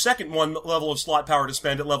 and you get your second level of slot power to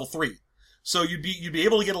spend at level 3. So you'd be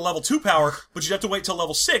able to get a level 2 power, but you'd have to wait till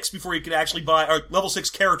level 6 before you could actually buy, or level 6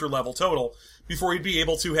 character level total, before you'd be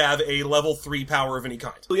able to have a level 3 power of any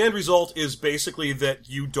kind. The end result is basically that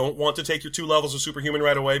you don't want to take your 2 levels of superhuman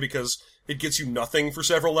right away, because it gets you nothing for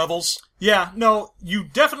several levels. Yeah, no, you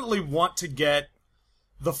definitely want to get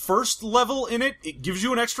the first level in it. It gives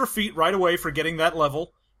you an extra feat right away for getting that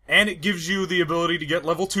level, and it gives you the ability to get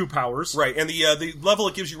level 2 powers. Right, and the level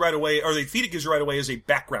it gives you right away, or the feat it gives you right away, is a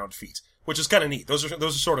background feat, which is kind of neat. Those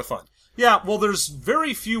are sort of fun. Yeah, well, there's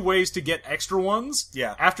very few ways to get extra ones.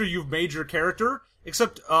 Yeah. After you've made your character,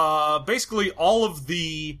 except basically all of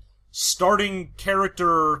the starting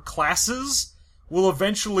character classes will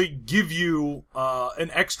eventually give you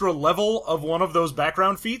an extra level of one of those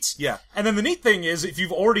background feats. Yeah. And then the neat thing is, if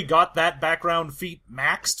you've already got that background feat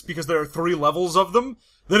maxed, because there are 3 levels of them,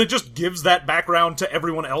 then it just gives that background to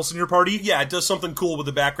everyone else in your party. Yeah, it does something cool with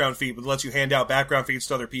the background feat. It lets you hand out background feats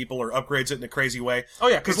to other people, or upgrades it in a crazy way. Oh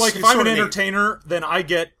yeah, because like if I'm an entertainer, then I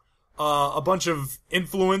get a bunch of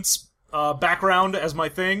influence background as my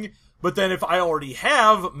thing. But then if I already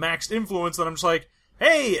have maxed influence, then I'm just like,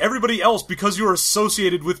 hey, everybody else, because you're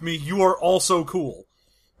associated with me, you are also cool.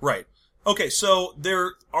 Right. Okay, so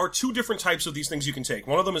there are 2 different types of these things you can take.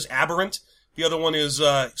 One of them is aberrant. The other one is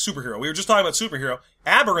superhero. We were just talking about superhero.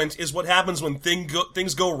 Aberrant is what happens when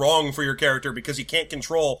things go wrong for your character because he can't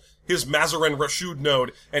control his Mazarin Rashid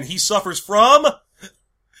node, and he suffers from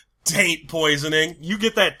taint poisoning. You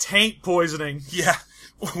get that taint poisoning. Yeah.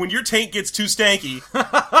 When your taint gets too stanky,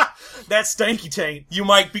 That stanky taint. you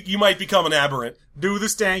might become an aberrant. Do the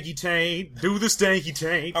stanky taint. Do the stanky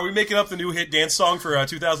taint. Are we making up the new hit dance song for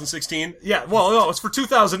 2016? Yeah, well, no, it's for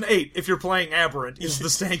 2008 if you're playing Aberrant, is the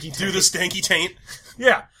stanky taint. Do the stanky taint.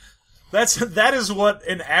 Yeah. That is what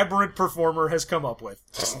an Aberrant performer has come up with.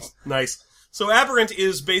 Nice. So aberrant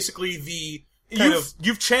is basically the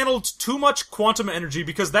You've channeled too much quantum energy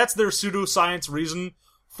because that's their pseudoscience reason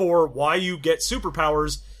for why you get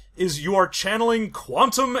superpowers is you are channeling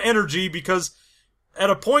quantum energy because at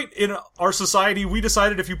a point in our society we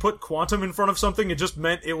decided if you put quantum in front of something it just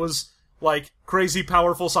meant it was like crazy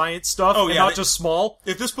powerful science stuff and not just small.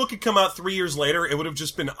 If this book had come out 3 years later, it would have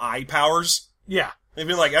just been eye powers. Yeah. It'd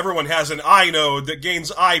be like everyone has an eye node that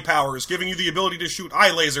gains eye powers, giving you the ability to shoot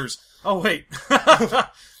eye lasers. Oh, wait.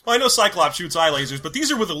 Well, I know Cyclops shoots eye lasers, but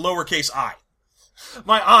these are with a lowercase I.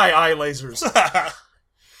 My eye lasers.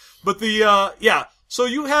 But so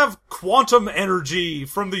you have quantum energy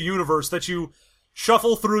from the universe that you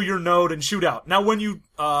shuffle through your node and shoot out. Now, when you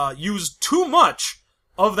use too much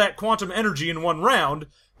of that quantum energy in one round,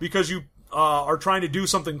 because you are trying to do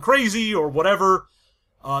something crazy or whatever,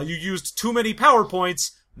 you used too many power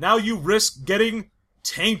points, now you risk getting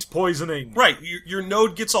taint poisoning. Right, your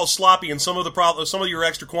node gets all sloppy, and some of your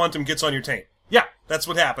extra quantum gets on your taint. Yeah. That's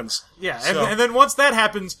what happens. Yeah, So- and then once that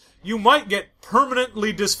happens, you might get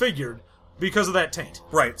permanently disfigured because of that taint.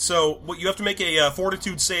 Right, so you have to make a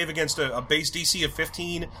fortitude save against a base DC of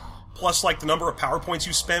 15, plus like the number of power points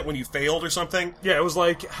you spent when you failed or something. Yeah, it was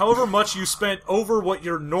like however much you spent over what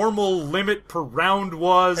your normal limit per round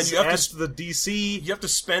was And you have as to- the DC. You have to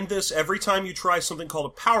spend this every time you try something called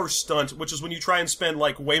a power stunt, which is when you try and spend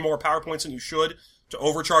like way more power points than you should to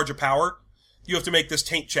overcharge a power. You have to make this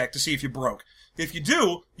taint check to see if you broke. If you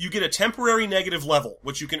do, you get a temporary negative level,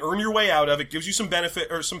 which you can earn your way out of. It gives you some benefit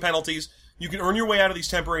or some penalties. You can earn your way out of these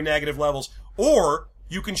temporary negative levels, or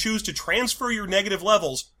you can choose to transfer your negative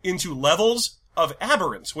levels into levels of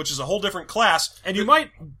aberrants, which is a whole different class. And you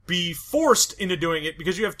might be forced into doing it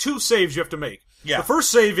because you have two saves you have to make. Yeah. The first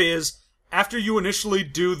save is, after you initially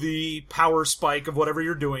do the power spike of whatever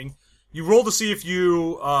you're doing, you roll to see if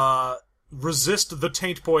you resist the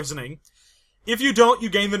taint poisoning. If you don't, you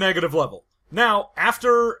gain the negative level. Now,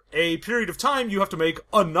 after a period of time, you have to make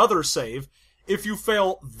another save. If you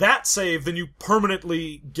fail that save, then you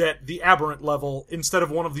permanently get the aberrant level instead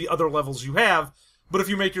of one of the other levels you have. But if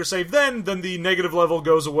you make your save then the negative level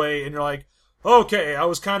goes away and you're like, okay, I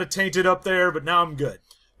was kind of tainted up there, but now I'm good.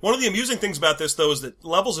 One of the amusing things about this, though, is that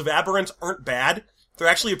levels of aberrant aren't bad. They're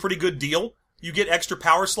actually a pretty good deal. You get extra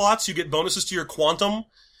power slots, you get bonuses to your quantum,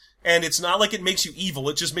 and it's not like it makes you evil,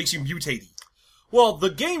 it just makes you mutated. Well, the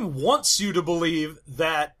game wants you to believe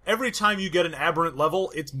that every time you get an aberrant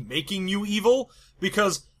level, it's making you evil,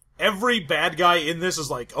 because every bad guy in this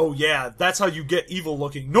is like, oh yeah, that's how you get evil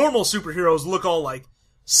looking. Normal superheroes look all like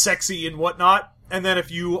sexy and whatnot, and then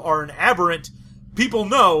if you are an aberrant, people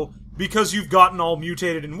know because you've gotten all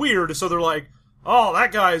mutated and weird, so they're like, oh,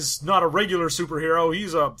 that guy's not a regular superhero,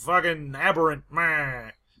 he's a fucking aberrant.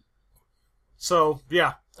 Meh. So,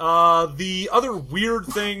 yeah. The other weird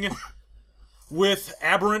thing with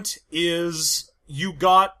aberrant is you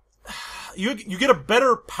get a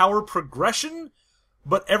better power progression,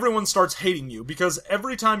 but everyone starts hating you because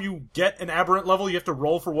every time you get an aberrant level, you have to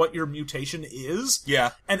roll for what your mutation is.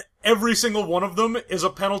 Yeah. And every single one of them is a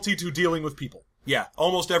penalty to dealing with people. Yeah,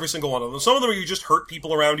 almost every single one of them. Some of them are you just hurt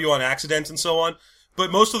people around you on accident and so on,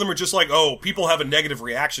 but most of them are just like, oh, people have a negative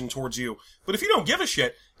reaction towards you. But if you don't give a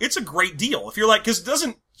shit, it's a great deal. If you're like, because it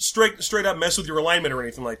doesn't straight up mess with your alignment or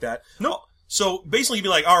anything like that. No. So basically you'd be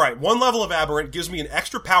like, alright, one level of aberrant gives me an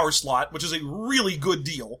extra power slot, which is a really good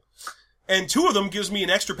deal. And two of them gives me an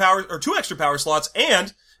extra power, or two extra power slots,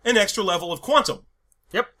 and an extra level of quantum.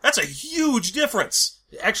 Yep. That's a huge difference.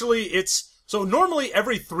 Actually, so normally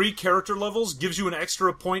every 3 character levels gives you an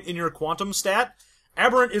extra point in your quantum stat.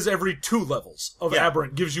 Aberrant is every 2 levels of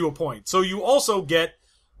aberrant gives you a point. So you also get,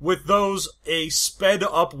 with those, a sped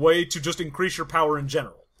up way to just increase your power in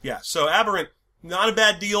general. Yeah, so aberrant, not a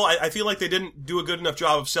bad deal. I feel like they didn't do a good enough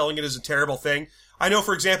job of selling it as a terrible thing. I know,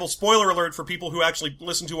 for example, spoiler alert for people who actually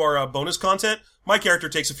listen to our bonus content, my character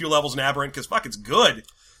takes a few levels in aberrant because fuck, it's good.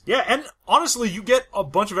 Yeah, and honestly, you get a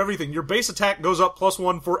bunch of everything. Your base attack goes up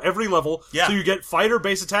 +1 for every level. Yeah. So you get fighter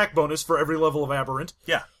base attack bonus for every level of aberrant.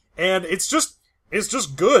 Yeah. And it's just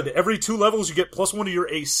good. Every 2 levels you get +1 to your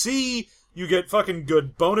AC. You get fucking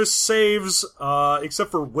good bonus saves, except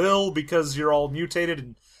for will because you're all mutated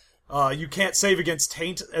and you can't save against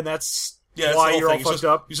taint, and that's Yeah, why that's the you're whole all thing. fucked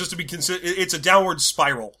up. You're supposed to be it's a downward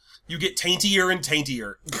spiral. You get taintier and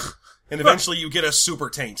taintier. And eventually you get a super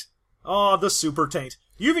taint. Oh, the super taint.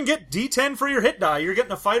 You even get D10 for your hit die. You're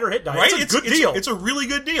getting a fighter hit die. Right? It's a good deal. It's a really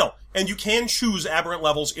good deal. And you can choose aberrant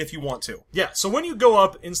levels if you want to. Yeah, so when you go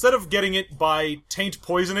up, instead of getting it by taint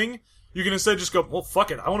poisoning, you can instead just go, well,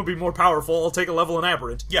 fuck it, I want to be more powerful, I'll take a level in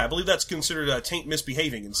aberrant. Yeah, I believe that's considered taint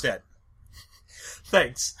misbehaving instead.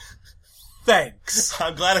 Thanks. Thanks.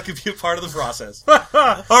 I'm glad I could be a part of the process.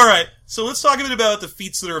 Alright, so let's talk a bit about the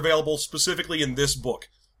feats that are available specifically in this book.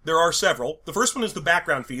 There are several. The first one is the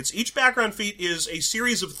background feats. Each background feat is a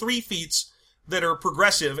series of 3 feats that are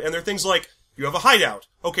progressive, and they're things like, you have a hideout.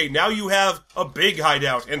 Okay, now you have a big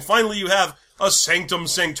hideout. And finally you have a sanctum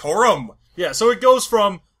sanctorum. Yeah, so it goes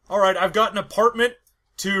from, alright, I've got an apartment,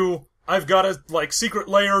 to, I've got a, secret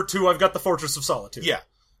lair, to, I've got the Fortress of Solitude. Yeah.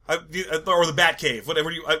 Or the Bat Cave,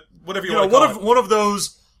 whatever you want to know, call it. One of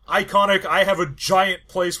those iconic, I have a giant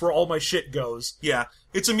place where all my shit goes. Yeah.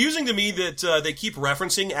 It's amusing to me that they keep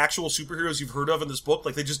referencing actual superheroes you've heard of in this book,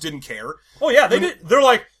 like they just didn't care. Oh yeah, they're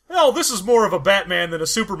like, well, this is more of a Batman than a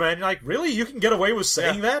Superman. You're like, really? You can get away with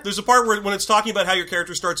saying that? There's a part where when it's talking about how your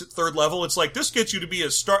character starts at 3rd level, it's like, this gets you to be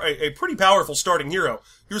a pretty powerful starting hero.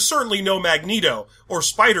 You're certainly no Magneto or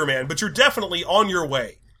Spider-Man, but you're definitely on your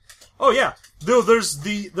way. Oh yeah. There's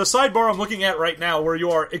the sidebar I'm looking at right now where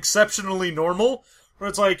you are exceptionally normal, where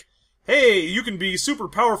it's like, hey, you can be super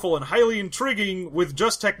powerful and highly intriguing with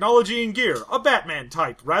just technology and gear. A Batman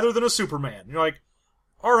type, rather than a Superman. You're like,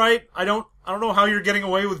 alright, I don't know how you're getting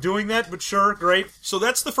away with doing that, but sure, great. So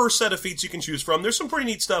that's the first set of feats you can choose from. There's some pretty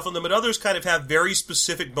neat stuff in them, but others kind of have very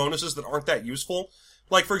specific bonuses that aren't that useful.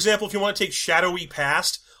 Like, for example, if you want to take Shadowy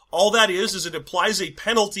Past, all that is it applies a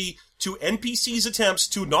penalty to NPCs' attempts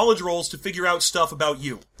to knowledge rolls to figure out stuff about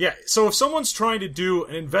you. Yeah, so if someone's trying to do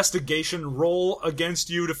an investigation roll against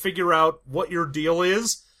you to figure out what your deal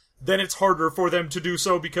is, then it's harder for them to do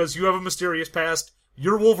so because you have a mysterious past,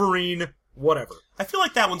 you're Wolverine, whatever. I feel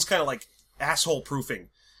like that one's kind of like asshole proofing.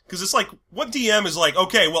 Because it's like, what DM is like,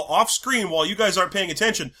 okay, well, off screen, while you guys aren't paying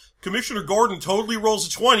attention, Commissioner Gordon totally rolls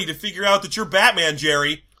a 20 to figure out that you're Batman,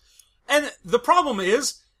 Jerry. And the problem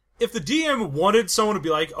is, if the DM wanted someone to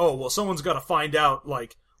be like, oh, well, someone's got to find out,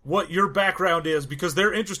 what your background is because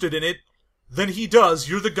they're interested in it, then he does.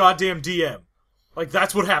 You're the goddamn DM.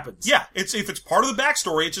 That's what happens. Yeah, if it's part of the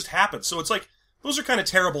backstory, it just happens. So it's like, those are kind of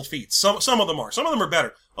terrible feats. Some of them are. Some of them are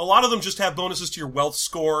better. A lot of them just have bonuses to your wealth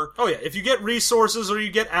score. Oh yeah, if you get resources or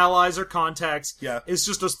you get allies or contacts, yeah, it's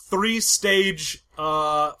just a 3-stage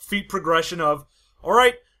feat progression of,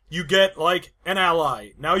 alright, you get, an ally.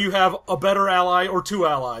 Now you have a better ally or 2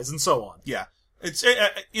 allies, and so on. Yeah.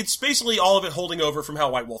 It's basically all of it holding over from how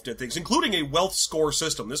White Wolf did things, including a wealth score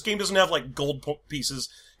system. This game doesn't have, gold pieces.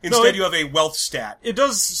 Instead, you have a wealth stat. It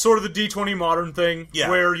does sort of the D20 modern thing, yeah,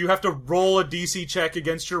 where you have to roll a DC check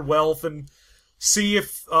against your wealth and see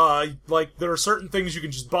if, there are certain things you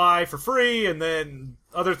can just buy for free, and then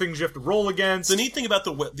other things you have to roll against. The neat thing about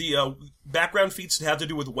the background feats that have to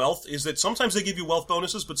do with wealth is that sometimes they give you wealth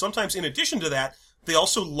bonuses, but sometimes in addition to that, they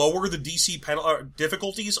also lower the DC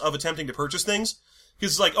difficulties of attempting to purchase things.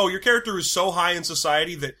 Because it's like, oh, your character is so high in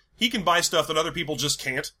society that he can buy stuff that other people just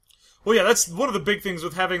can't. Well, yeah, that's one of the big things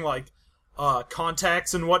with having,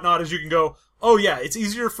 contacts and whatnot, is you can go, oh yeah, it's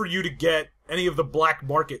easier for you to get any of the black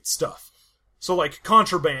market stuff. So,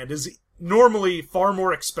 contraband is normally far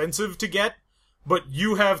more expensive to get, but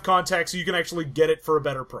you have contacts so you can actually get it for a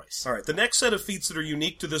better price. Alright, the next set of feats that are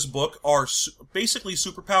unique to this book are basically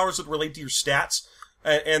superpowers that relate to your stats,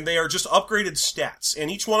 and they are just upgraded stats.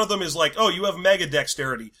 And each one of them is like, oh, you have mega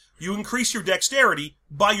dexterity. You increase your dexterity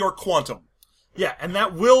by your quantum. Yeah, and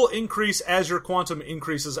that will increase as your quantum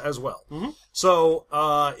increases as well. Mm-hmm. So,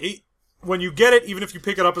 when you get it, even if you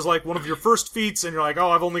pick it up as one of your first feats, and you're like,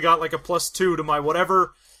 oh, I've only got a +2 to my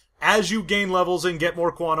whatever, as you gain levels and get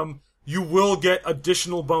more quantum, you will get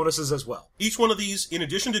additional bonuses as well. Each one of these, in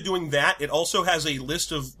addition to doing that, it also has a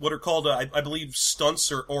list of what are called, I believe,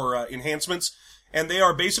 stunts or enhancements, and they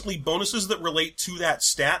are basically bonuses that relate to that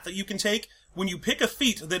stat that you can take. When you pick a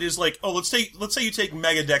feat that is let's say you take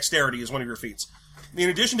mega dexterity as one of your feats. In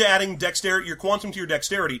addition to adding your quantum to your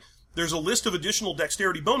dexterity, there's a list of additional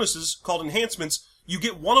dexterity bonuses called enhancements. You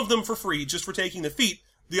get one of them for free just for taking the feat.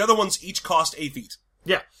 The other ones each cost a feat.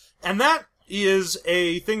 Yeah, and that is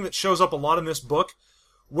a thing that shows up a lot in this book,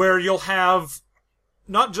 where you'll have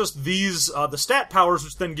not just these, the stat powers,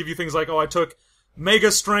 which then give you things like, oh, I took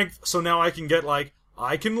mega strength, so now I can get,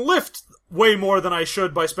 I can lift way more than I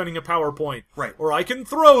should by spending a power point. Right. Or I can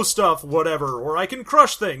throw stuff, whatever. Or I can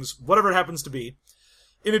crush things, whatever it happens to be.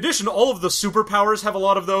 In addition, all of the superpowers have a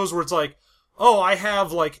lot of those where it's like, oh, I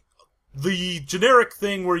have, the generic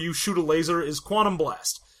thing where you shoot a laser is Quantum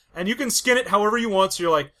Blast. And you can skin it however you want, so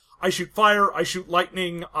you're like, I shoot fire, I shoot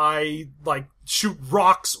lightning, I, like, shoot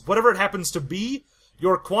rocks, whatever it happens to be,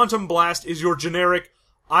 your Quantum Blast is your generic,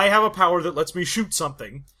 I have a power that lets me shoot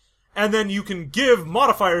something. And then you can give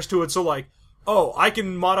modifiers to it, so like, oh, I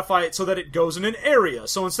can modify it so that it goes in an area.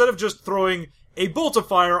 So instead of just throwing a bolt of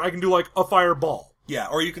fire, I can do like a fireball. Yeah,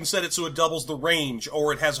 or you can set it so it doubles the range,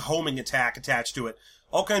 or it has homing attack attached to it.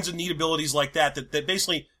 All kinds of neat abilities like that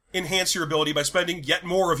basically enhance your ability by spending yet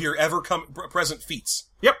more of your ever-present feats.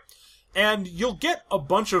 Yep. And you'll get a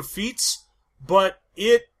bunch of feats, but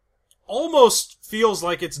it almost feels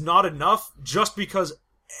like it's not enough just because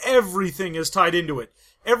everything is tied into it.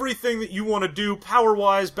 Everything that you want to do,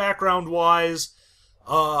 power-wise, background-wise,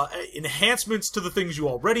 enhancements to the things you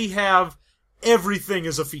already have, everything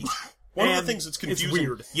is a feat. One of the things that's confusing... It's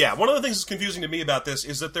weird. Yeah, one of the things that's confusing to me about this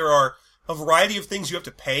is that there are a variety of things you have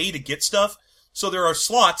to pay to get stuff. So there are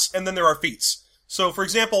slots, and then there are feats. So, for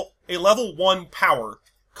example, a level 1 power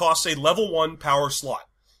costs a level 1 power slot.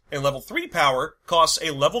 A level 3 power costs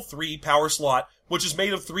a level 3 power slot, which is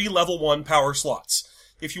made of 3 level 1 power slots.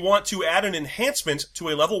 If you want to add an enhancement to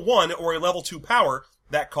a level 1 or a level 2 power,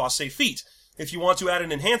 that costs a feat. If you want to add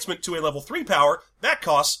an enhancement to a level 3 power, that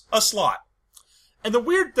costs a slot. And the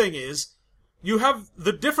weird thing is, you have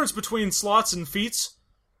the difference between slots and feats,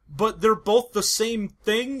 but they're both the same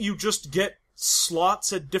thing. You just get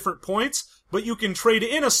slots at different points, but you can trade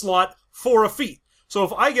in a slot for a feat. So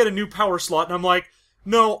if I get a new power slot and I'm like,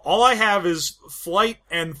 no, all I have is flight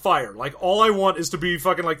and fire. Like, all I want is to be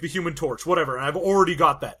fucking like the Human Torch, whatever, and I've already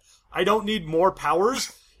got that. I don't need more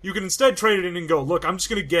powers. You can instead trade it in and go, look, I'm just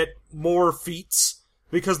gonna get more feats,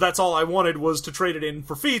 because that's all I wanted was to trade it in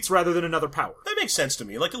for feats rather than another power. That makes sense to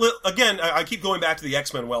me. Like, again, I keep going back to the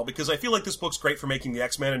X-Men because I feel like this book's great for making the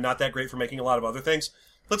X-Men and not that great for making a lot of other things.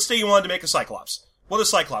 Let's say you wanted to make a Cyclops. What does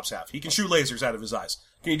Cyclops have? He can shoot lasers out of his eyes.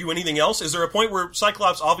 Can he do anything else? Is there a point where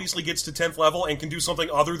Cyclops obviously gets to 10th level and can do something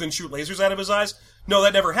other than shoot lasers out of his eyes? No,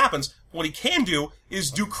 that never happens. What he can do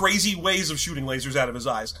is do crazy ways of shooting lasers out of his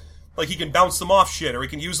eyes. Like, he can bounce them off shit, or he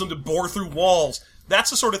can use them to bore through walls. That's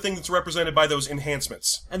the sort of thing that's represented by those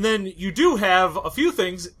enhancements. And then you do have a few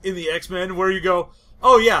things in the X-Men where you go,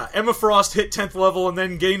 oh yeah, Emma Frost hit 10th level and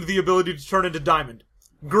then gained the ability to turn into Diamond.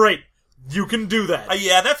 Great. You can do that.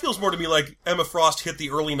 Yeah, that feels more to me like Emma Frost hit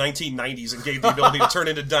the early 1990s and gave the ability to turn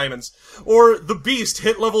into diamonds. Or the Beast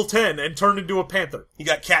hit level 10 and turned into a panther. He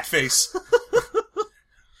got Catface.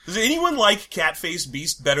 Does anyone like Catface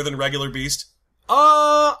Beast better than regular Beast?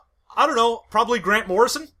 I don't know. Probably Grant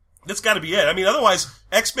Morrison? That's gotta be it. I mean, otherwise,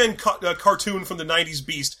 X-Men cartoon from the 90s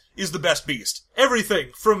Beast is the best Beast.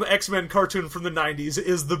 Everything from X-Men cartoon from the 90s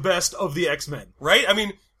is the best of the X-Men. Right? I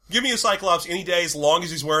mean, give me a Cyclops any day as long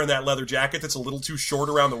as he's wearing that leather jacket that's a little too short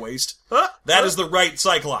around the waist. That is the right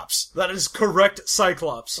Cyclops. That is correct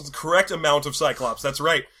Cyclops. That's the correct amount of Cyclops. That's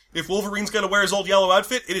right. If Wolverine's gonna wear his old yellow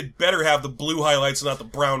outfit, it'd better have the blue highlights and not the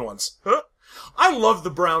brown ones. I love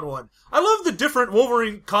the brown one. I love the different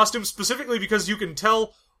Wolverine costumes specifically because you can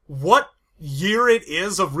tell what year it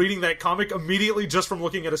is of reading that comic immediately just from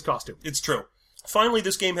looking at his costume. It's true. Finally,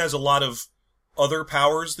 this game has a lot of other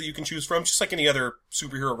powers that you can choose from, just like any other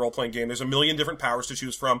superhero role-playing game. There's a million different powers to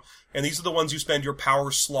choose from, and these are the ones you spend your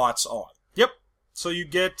power slots on. Yep. So you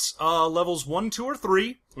get levels 1, 2, or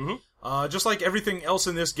 3. Mm-hmm. Just like everything else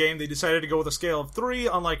in this game, they decided to go with a scale of 3,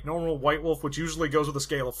 unlike normal White Wolf, which usually goes with a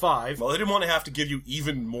scale of 5. Well, they didn't want to have to give you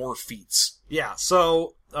even more feats. Yeah,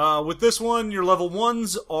 so with this one, your level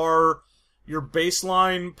 1s are your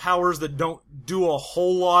baseline powers that don't do a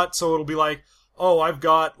whole lot, so it'll be like, oh, I've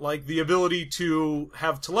got, like, the ability to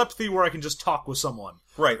have telepathy where I can just talk with someone.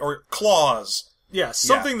 Right, or claws. Yeah,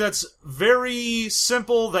 something that's very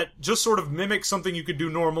simple that just sort of mimics something you could do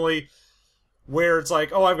normally, where it's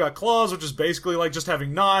like, oh, I've got claws, which is basically like just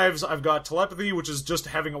having knives. I've got telepathy, which is just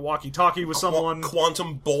having a walkie-talkie with someone.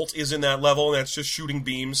 Quantum Bolt is in that level, and that's just shooting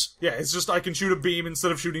beams. Yeah, it's just I can shoot a beam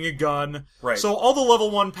instead of shooting a gun. Right. So all the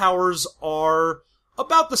level 1 powers are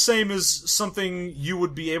about the same as something you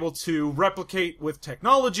would be able to replicate with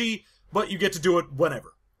technology, but you get to do it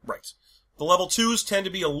whenever. Right. The level 2s tend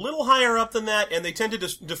to be a little higher up than that, and they tend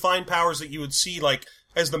to define powers that you would see, like,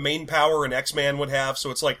 as the main power an X-Man would have. So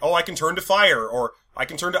it's like, oh, I can turn to fire, or I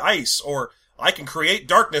can turn to ice, or I can create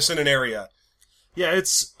darkness in an area. Yeah,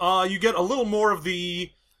 it's, you get a little more of the,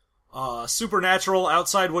 supernatural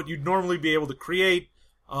outside what you'd normally be able to create.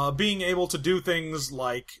 Being able to do things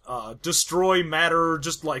like, destroy matter,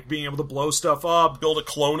 just like being able to blow stuff up. Build a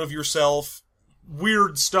clone of yourself.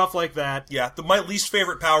 Weird stuff like that. Yeah, my least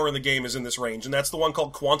favorite power in the game is in this range, and that's the one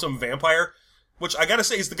called Quantum Vampire, which I gotta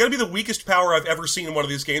say is gonna be the weakest power I've ever seen in one of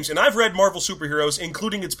these games, and I've read Marvel Superheroes,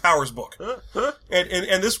 including its powers book.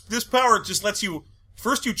 And this power just lets you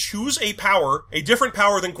First, you choose a power, a different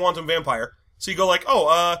power than Quantum Vampire. So you go like,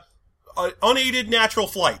 unaided natural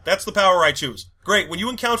flight. That's the power I choose. Great. When you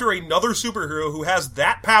encounter another superhero who has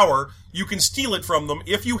that power, you can steal it from them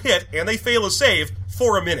if you hit and they fail a save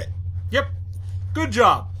for a minute. Yep. Good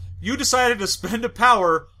job. You decided to spend a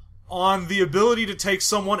power on the ability to take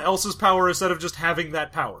someone else's power instead of just having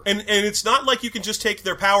that power. And it's not like you can just take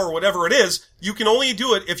their power, whatever it is. You can only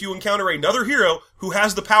do it if you encounter another hero who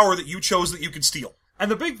has the power that you chose that you could steal. And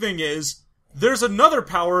the big thing is, there's another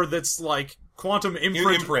power that's like quantum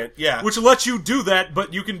imprint, yeah. which lets you do that,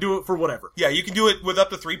 but you can do it for whatever. Yeah, you can do it with up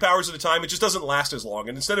to 3 powers at a time. It just doesn't last as long.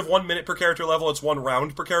 And instead of 1 minute per character level, it's 1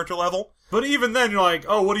 round per character level. But even then, you're like,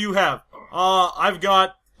 oh, what do you have? I've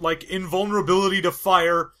got, like, invulnerability to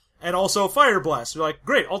fire, and also Fire Blast. You're like,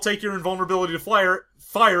 great, I'll take your invulnerability to fire,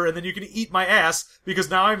 and then you can eat my ass, because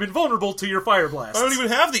now I'm invulnerable to your Fire Blast. I don't even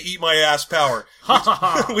have the eat my ass power.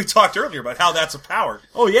 We talked earlier about how that's a power.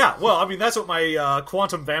 Oh yeah, well, I mean, that's what my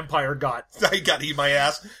Quantum Vampire got. I got eat my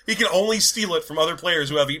ass. He can only steal it from other players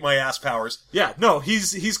who have eat my ass powers. Yeah, no,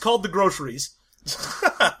 he's called the Groceries.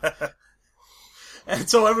 And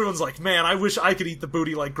so everyone's like, man, I wish I could eat the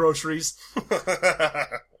booty like Groceries.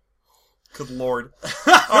 Good lord.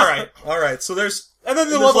 Alright, so there's... And then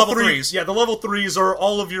the level 3s. Yeah, the level 3s are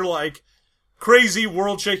all of your, like, crazy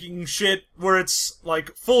world-shaking shit, where it's,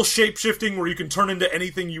 like, full shape-shifting, where you can turn into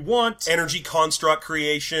anything you want. Energy construct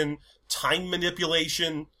creation, time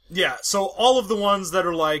manipulation. Yeah, so all of the ones that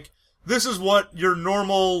are, like, this is what your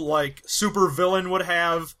normal, like, super villain would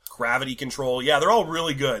have. Gravity control. Yeah, they're all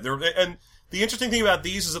really good. And the interesting thing about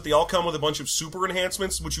these is that they all come with a bunch of super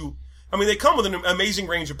enhancements, which they come with an amazing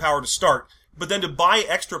range of power to start, but then to buy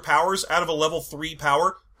extra powers out of a level 3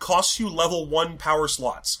 power costs you level 1 power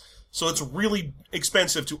slots. So it's really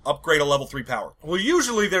expensive to upgrade a level 3 power. Well,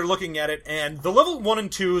 usually they're looking at it, and the level 1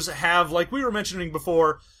 and 2s have, like we were mentioning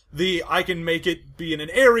before, I can make it be in an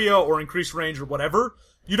area or increase range or whatever.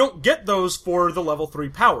 You don't get those for the level 3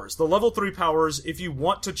 powers. The level 3 powers, if you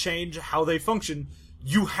want to change how they function,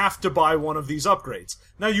 you have to buy one of these upgrades.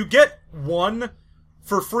 Now, you get one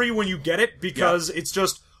for free when you get it, because it's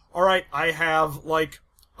just, alright, I have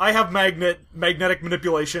magnetic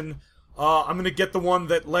manipulation, I'm gonna get the one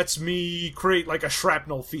that lets me create, like, a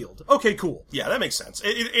shrapnel field. Okay, cool. Yeah, that makes sense.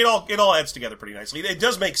 It all adds together pretty nicely. It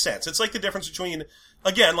does make sense. It's like the difference between,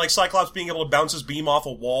 again, like Cyclops being able to bounce his beam off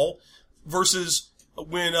a wall, versus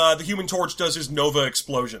when, the Human Torch does his Nova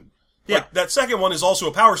explosion. Yeah. Like, that second one is also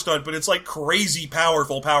a power stunt, but it's like crazy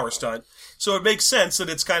powerful power stunt. So it makes sense that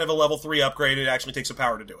it's kind of a level 3 upgrade. It actually takes a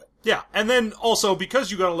power to do it. Yeah, and then also,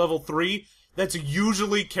 because you got a level 3, that's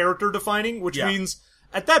usually character defining, which means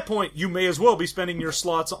at that point you may as well be spending your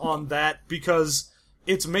slots on that, because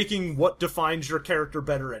it's making what defines your character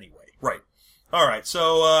better anyway. Right. Alright,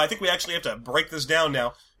 so I think we actually have to break this down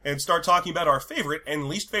now and start talking about our favorite and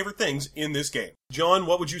least favorite things in this game. John,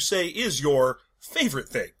 what would you say is your favorite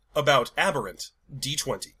thing about Aberrant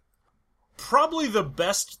D20? Probably the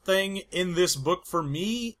best thing in this book for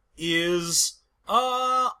me is,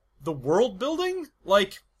 the world building?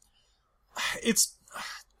 Like, it's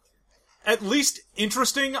at least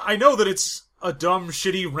interesting. I know that it's a dumb,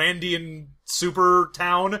 shitty, Randian super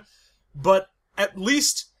town, but at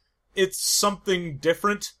least it's something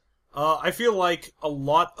different. I feel like a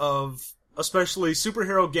lot of, especially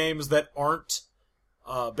superhero games that aren't,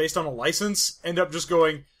 based on a license, end up just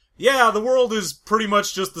going, yeah, the world is pretty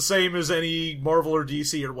much just the same as any Marvel or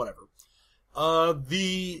DC or whatever.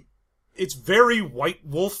 It's very White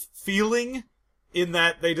Wolf feeling, in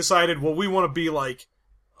that they decided, well, we want to be, like,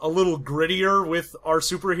 a little grittier with our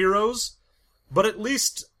superheroes, but at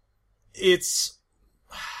least it's,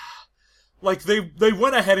 like, they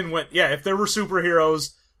went ahead and went, yeah, if there were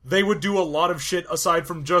superheroes, they would do a lot of shit aside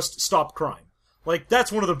from just stop crime. Like,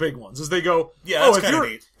 that's one of the big ones, is they go, yeah, that's kind of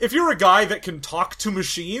neat. If you're a guy that can talk to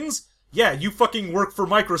machines, yeah, you fucking work for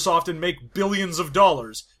Microsoft and make billions of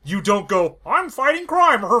dollars. You don't go, I'm fighting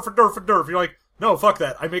crime, herf-a-derf-a-derf. You're like, no, fuck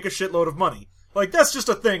that, I make a shitload of money. Like, that's just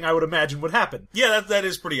a thing I would imagine would happen. Yeah, that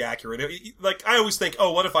is pretty accurate. Like, I always think,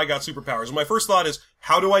 oh, what if I got superpowers? And my first thought is,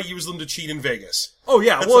 how do I use them to cheat in Vegas? Oh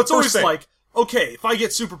yeah, well, it's always like, okay, if I get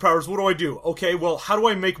superpowers, what do I do? Okay, well, how do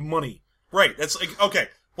I make money? Right, that's like, okay,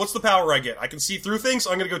 what's the power I get? I can see through things,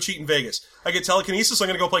 I'm gonna go cheat in Vegas. I get telekinesis, I'm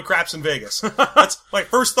gonna go play craps in Vegas. That's my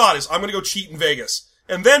first thought is, I'm gonna go cheat in Vegas.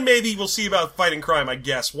 And then maybe we'll see about fighting crime, I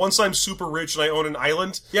guess. Once I'm super rich and I own an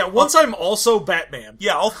island. Yeah, once I'm also Batman.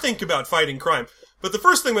 Yeah, I'll think about fighting crime. But the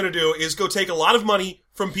first thing I'm gonna do is go take a lot of money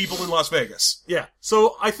from people in Las Vegas. Yeah,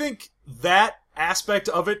 so I think that aspect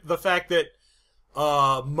of it, the fact that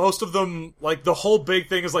Most of them, like, the whole big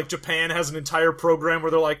thing is, like, Japan has an entire program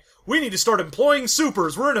where they're like, we need to start employing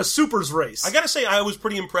supers. We're in a supers race. I gotta say, I was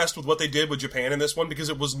pretty impressed with what they did with Japan in this one, because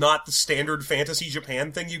it was not the standard fantasy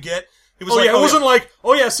Japan thing you get. It was it wasn't like,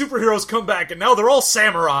 oh yeah, superheroes come back and now they're all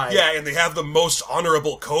samurai. Yeah, and they have the most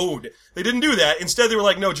honorable code. They didn't do that. Instead, they were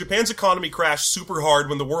like, no, Japan's economy crashed super hard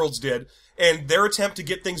when the world's did, and their attempt to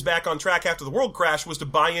get things back on track after the world crash was to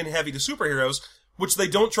buy in heavy to superheroes, which they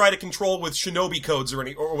don't try to control with shinobi codes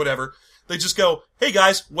or whatever. They just go, hey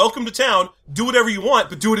guys, welcome to town, do whatever you want,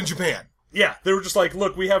 but do it in Japan. Yeah, they were just like,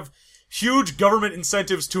 look, we have huge government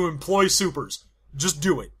incentives to employ supers. Just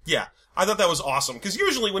do it. Yeah. I thought that was awesome, because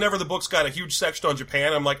usually whenever the book's got a huge section on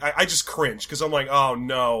Japan, I'm like, I just cringe, because I'm like, oh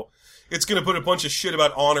no, it's gonna put a bunch of shit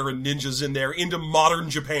about honor and ninjas in there into modern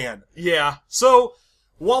Japan. Yeah, so,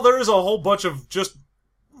 while there is a whole bunch of just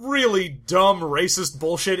really dumb racist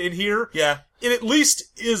bullshit in here, Yeah. it at least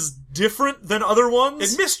is different than other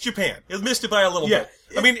ones. It missed Japan. It missed it by a little Yeah. bit.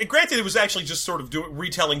 I mean, granted, it was actually just sort of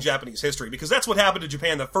retelling Japanese history, because that's what happened to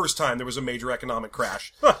Japan the first time there was a major economic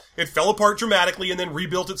crash. It fell apart dramatically and then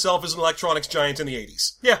rebuilt itself as an electronics giant in the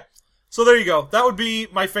 80s. Yeah. So there you go. That would be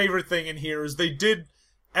my favorite thing in here, is they did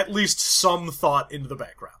at least some thought into the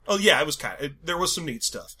background. Oh yeah, it was there was some neat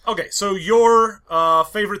stuff. Okay, so your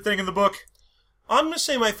favorite thing in the book? I'm going to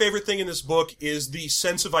say my favorite thing in this book is the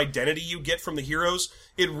sense of identity you get from the heroes.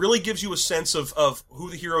 It really gives you a sense of who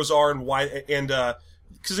the heroes are and why, and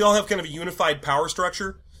because they all have kind of a unified power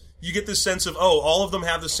structure. You get this sense of, oh, all of them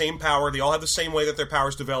have the same power, they all have the same way that their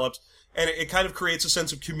powers developed, and it kind of creates a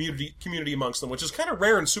sense of community amongst them, which is kind of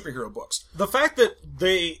rare in superhero books. The fact that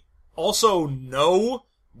they also know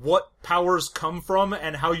what powers come from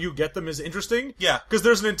and how you get them is interesting. Yeah. Because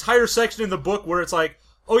there's an entire section in the book where it's like,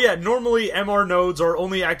 oh yeah, normally MR nodes are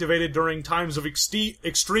only activated during times of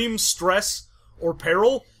extreme stress or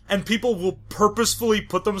peril, and people will purposefully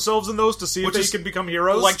put themselves in those to see if they can become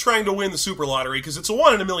heroes. Like trying to win the super lottery, because it's a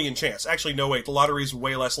 1 in a million chance. Actually, no, wait, the lottery is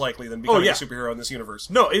way less likely than becoming a superhero in this universe.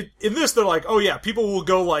 No, in this they're like, oh yeah, people will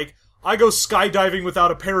go like, I go skydiving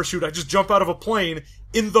without a parachute, I just jump out of a plane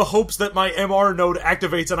in the hopes that my MR node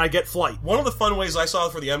activates and I get flight. One of the fun ways I saw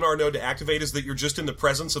for the MR node to activate is that you're just in the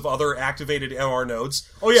presence of other activated MR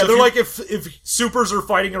nodes. Oh yeah, so they're like if supers are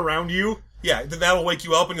fighting around you. Yeah, then that'll wake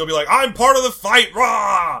you up and you'll be like, I'm part of the fight,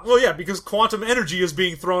 rah! Well yeah, because quantum energy is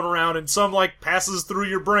being thrown around and some like passes through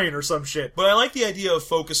your brain or some shit. But I like the idea of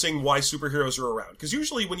focusing why superheroes are around. Because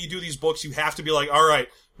usually when you do these books, you have to be like, alright,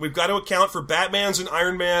 we've got to account for Batmans and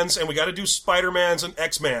Iron Mans, and we got to do Spider-Mans and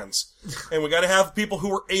X-Mans. And we got to have people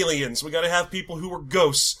who are aliens. We got to have people who are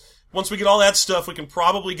ghosts. Once we get all that stuff, we can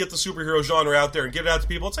probably get the superhero genre out there and get it out to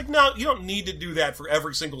people. It's like, no, you don't need to do that for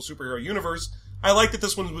every single superhero universe. I like that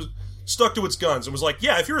this one was stuck to its guns and was like,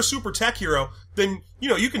 yeah, if you're a super tech hero, then,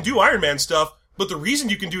 you can do Iron Man stuff, but the reason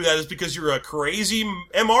you can do that is because you're a crazy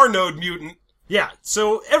MR node mutant. Yeah,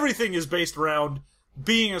 so everything is based around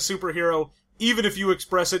being a superhero, even if you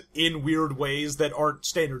express it in weird ways that aren't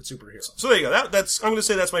standard superheroes. So there you go. I'm going to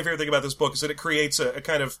say that's my favorite thing about this book, is that it creates a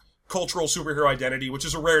kind of cultural superhero identity, which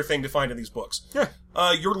is a rare thing to find in these books. Yeah.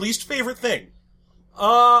 Your least favorite thing?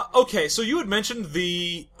 Okay, so you had mentioned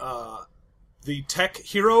the tech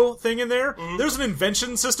hero thing in there. Mm-hmm. There's an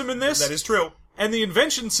invention system in this. That is true. And the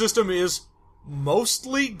invention system is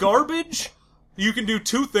mostly garbage. You can do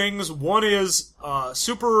two things. One is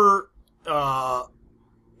super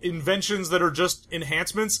inventions that are just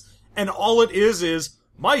enhancements, and all it is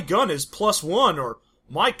my gun is +1, or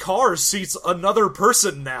my car seats another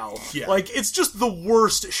person now. Yeah. Like, it's just the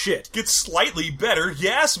worst shit. Gets slightly better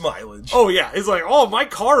gas mileage. Oh yeah, it's like, oh, my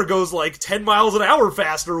car goes like 10 miles an hour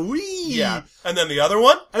faster, whee! Yeah. And then the other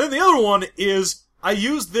one? And then the other one is, I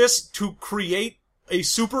use this to create a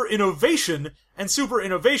super innovation, and super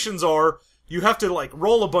innovations are, you have to like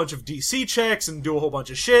roll a bunch of DC checks and do a whole bunch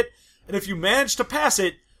of shit, and if you manage to pass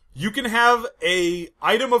it, you can have a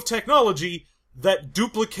item of technology that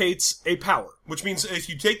duplicates a power. Which means if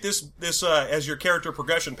you take this as your character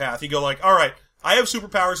progression path, you go like, alright, I have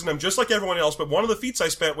superpowers and I'm just like everyone else, but one of the feats I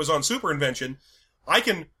spent was on super invention. I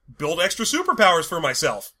can build extra superpowers for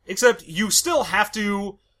myself. Except you still have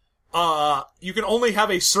to, you can only have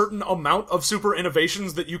a certain amount of super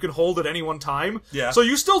innovations that you can hold at any one time. Yeah. So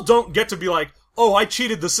you still don't get to be like, oh, I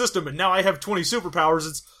cheated the system and now I have 20 superpowers.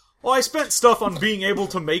 It's, well, I spent stuff on being able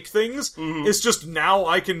to make things. Mm-hmm. It's just now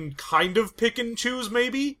I can kind of pick and choose,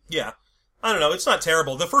 maybe? Yeah. I don't know, it's not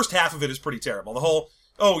terrible. The first half of it is pretty terrible. The whole,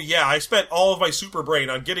 oh yeah, I spent all of my super brain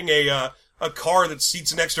on getting a car that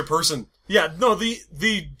seats an extra person. Yeah, no,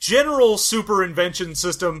 the general super invention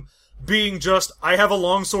system being just, I have a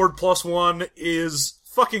longsword +1 is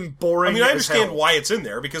fucking boring. I mean, I as understand hell. why it's in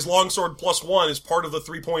there, because Longsword +1 is part of the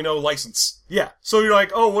 3.0 license. Yeah, so you're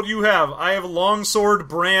like, oh, what do you have? I have a longsword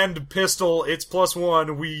brand pistol, it's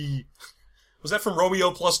 +1, we... Was that from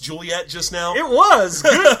Romeo plus Juliet just now? It was!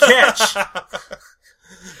 Good catch!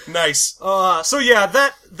 Nice. So yeah,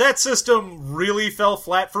 that system really fell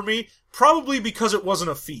flat for me, probably because it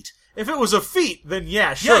wasn't a feat. If it was a feat, then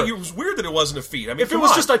yeah, sure. Yeah, it was weird that it wasn't a feat. I mean, If it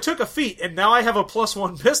was just I took a feat and now I have a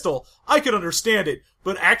 +1 pistol, I could understand it.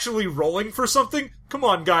 But actually rolling for something? Come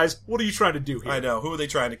on, guys, what are you trying to do here? I know. Who are they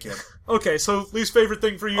trying to kid? Okay, so least favorite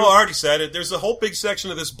thing for you? Oh, I already said it. There's a whole big section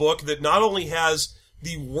of this book that not only has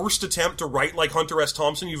the worst attempt to write like Hunter S.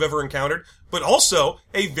 Thompson you've ever encountered, but also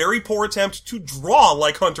a very poor attempt to draw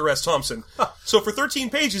like Hunter S. Thompson. So for 13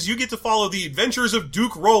 pages, you get to follow the adventures of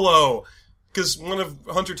Duke Rollo, because one of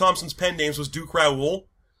Hunter Thompson's pen names was Duke Raoul,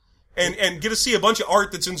 and get to see a bunch of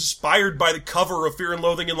art that's inspired by the cover of Fear and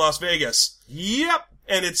Loathing in Las Vegas. Yep.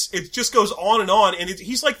 And it just goes on, and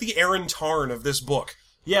he's like the Aaron Tarn of this book.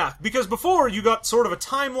 Yeah, because before you got sort of a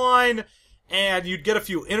timeline, and you'd get a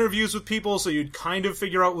few interviews with people, so you'd kind of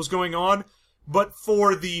figure out what was going on. But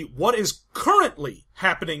for the what is currently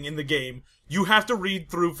happening in the game, you have to read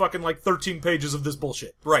through fucking like 13 pages of this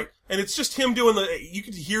bullshit. Right. And it's just him doing you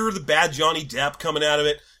could hear the bad Johnny Depp coming out of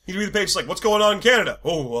it. You read the page, it's like, what's going on in Canada?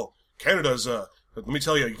 Oh, well, Canada's, let me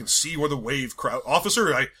tell you, you can see where the wave crowd,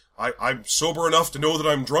 officer, I'm sober enough to know that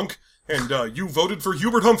I'm drunk, and, you voted for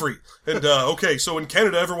Hubert Humphrey. And, okay, so in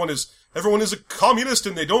Canada, everyone is a communist,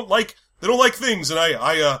 and they don't like things, and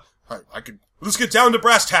I could, let's get down to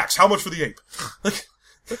brass tacks. How much for the ape?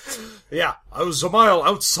 Yeah, I was a mile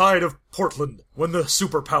outside of Portland when the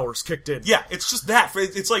superpowers kicked in. Yeah, it's just that.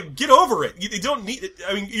 It's like, get over it. You don't need it.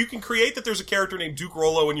 I mean, you can create that there's a character named Duke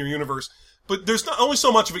Rollo in your universe, but there's not only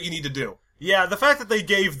so much of it you need to do. Yeah, the fact that they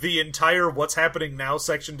gave the entire What's Happening Now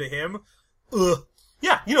section to him, ugh.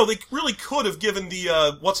 Yeah, they really could have given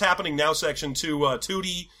the What's Happening Now section to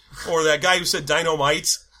Tootie, or that guy who said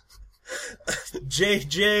dynamite.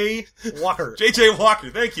 J.J. Walker. J.J. Walker,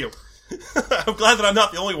 thank you. I'm glad that I'm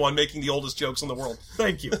not the only one making the oldest jokes in the world.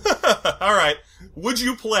 Thank you. Alright, would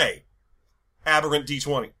you play Aberrant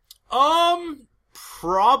D20?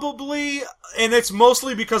 Probably, and it's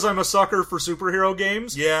mostly because I'm a sucker for superhero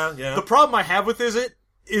games. Yeah. The problem I have with it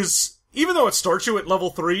is, even though it starts you at level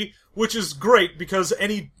 3, which is great because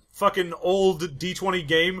any fucking old D20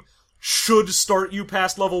 game should start you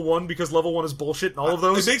past level 1 because level 1 is bullshit and all of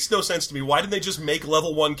those. It makes no sense to me. Why didn't they just make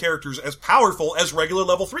level 1 characters as powerful as regular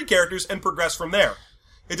level 3 characters and progress from there?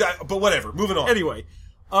 But whatever, moving on. Anyway,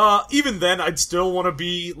 even then I'd still want to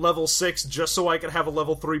be level 6 just so I could have a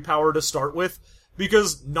level 3 power to start with,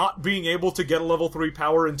 because not being able to get a level 3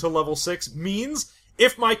 power until level 6 means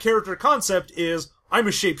if my character concept is I'm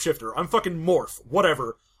a shapeshifter, I'm fucking morph,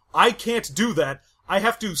 whatever, I can't do that. I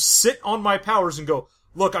have to sit on my powers and go,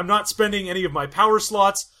 look, I'm not spending any of my power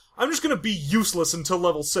slots. I'm just gonna be useless until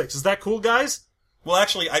level 6. Is that cool, guys? Well,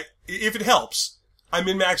 actually, if it helps, I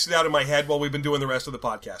min-maxed it out in my head while we've been doing the rest of the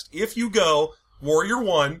podcast. If you go Warrior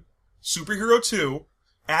 1, Superhero 2,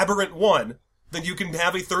 Aberrant 1, then you can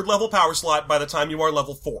have a 3rd level power slot by the time you are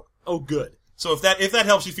level 4. Oh, good. So if that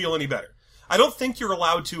helps you feel any better. I don't think you're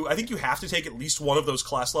allowed to, I think you have to take at least one of those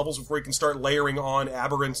class levels before you can start layering on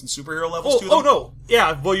Aberrants and Superhero levels to them. Oh, no.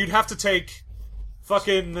 Yeah, well, you'd have to take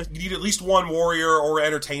fucking... You need at least one Warrior or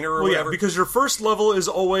Entertainer or whatever. Yeah, because your first level is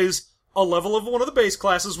always a level of one of the base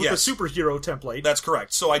classes with a superhero template. That's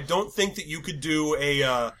correct. So I don't think that you could do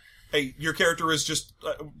your character is just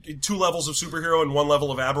 2 levels of superhero and 1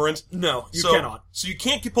 level of aberrant. No, you cannot. So you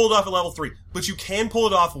can't get pulled off at level 3, but you can pull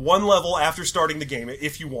it off 1 level after starting the game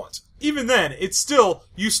if you want. Even then, it's still,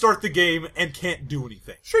 you start the game and can't do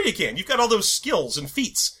anything. Sure you can. You've got all those skills and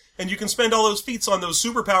feats, and you can spend all those feats on those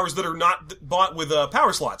superpowers that are not bought with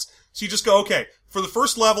power slots. So you just go, okay, for the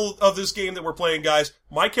first level of this game that we're playing, guys,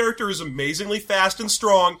 my character is amazingly fast and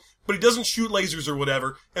strong, but he doesn't shoot lasers or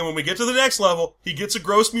whatever, and when we get to the next level, he gets a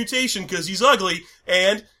gross mutation because he's ugly,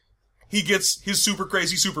 and he gets his super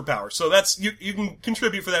crazy superpower. So that's, you can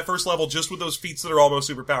contribute for that first level just with those feats that are almost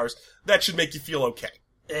superpowers. That should make you feel okay.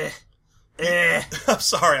 I'm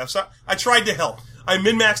sorry. I tried to help. I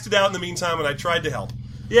min-maxed it out in the meantime, and I tried to help.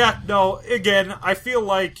 Yeah, no, again, I feel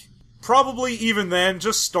like probably even then,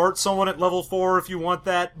 just start someone at level 4 if you want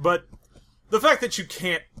that, but the fact that you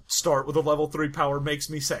can't start with a level 3 power makes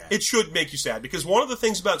me sad. It should make you sad, because one of the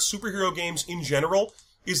things about superhero games in general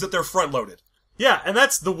is that they're front-loaded. Yeah, and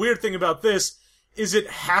that's the weird thing about this, is it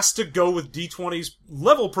has to go with D20's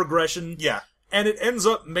level progression. Yeah. And it ends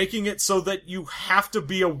up making it so that you have to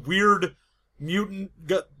be a weird mutant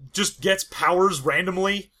just gets powers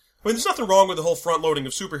randomly. I mean, there's nothing wrong with the whole front-loading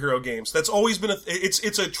of superhero games. That's always been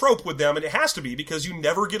it's a trope with them, and it has to be, because you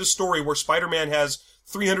never get a story where Spider-Man has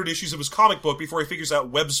 300 issues of his comic book before he figures out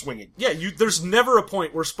web swinging. Yeah, there's never a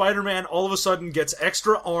point where Spider-Man all of a sudden gets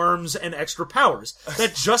extra arms and extra powers.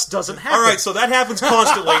 That just doesn't happen. Alright, so that happens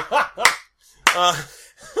constantly.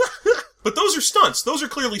 But those are stunts. Those are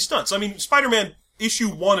clearly stunts. I mean, Spider-Man, issue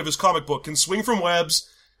 1 of his comic book, can swing from webs,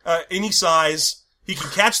 any size. He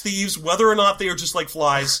can catch thieves, whether or not they are just like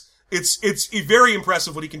flies. It's very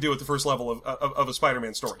impressive what he can do at the first level of a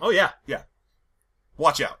Spider-Man story. Oh, yeah. Yeah.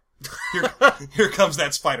 Watch out. Here comes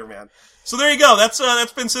that Spider-Man. So there you go.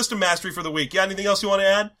 That's been System Mastery for the week. Yeah, anything else you want to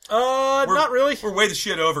add? Not really. We're way the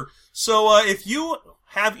shit over. So, if you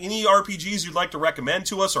have any RPGs you'd like to recommend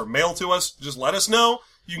to us or mail to us, just let us know.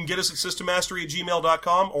 You can get us at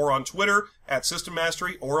systemmastery@gmail.com, or on Twitter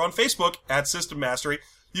 @systemmastery, or on Facebook @systemmastery.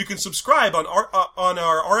 You can subscribe on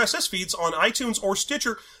our RSS feeds on iTunes or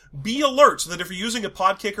Stitcher. Be alert so that if you're using a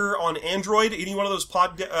Podkicker on Android, any one of those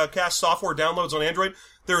podcast software downloads on Android,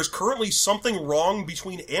 there is currently something wrong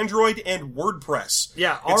between Android and WordPress.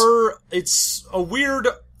 Yeah, it's a weird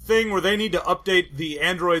thing where they need to update the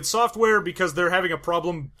Android software because they're having a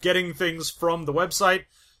problem getting things from the website.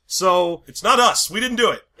 So it's not us. We didn't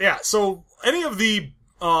do it. Yeah, so any of the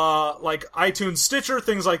like iTunes, Stitcher,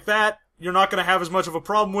 things like that, you're not going to have as much of a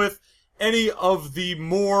problem with. Any of the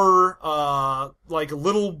more like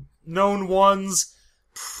little known ones,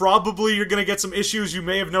 probably you're going to get some issues you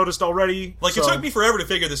may have noticed already. Like, it took me forever to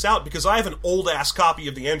figure this out because I have an old-ass copy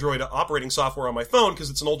of the Android operating software on my phone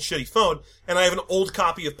because it's an old shitty phone, and I have an old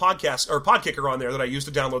copy of Podkicker on there that I use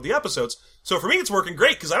to download the episodes. So for me, it's working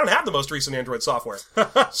great because I don't have the most recent Android software.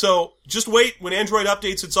 So just wait. When Android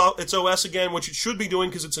updates its OS again, which it should be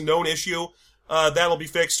doing because it's a known issue, that'll be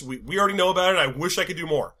fixed. We already know about it. I wish I could do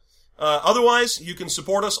more. Otherwise, you can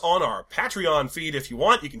support us on our Patreon feed if you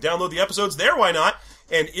want. You can download the episodes there, why not?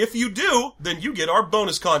 And if you do, then you get our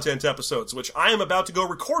bonus content episodes, which I am about to go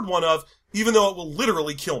record one of, even though it will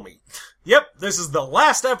literally kill me. Yep, this is the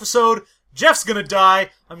last episode. Jeff's gonna die.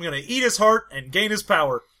 I'm gonna eat his heart and gain his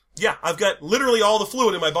power. Yeah, I've got literally all the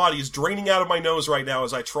fluid in my body is draining out of my nose right now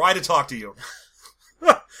as I try to talk to you.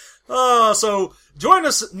 So join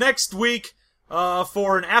us next week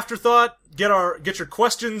for an afterthought. Get your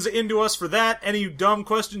questions into us for that. Any dumb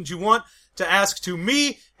questions you want to ask to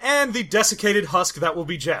me and the desiccated husk that will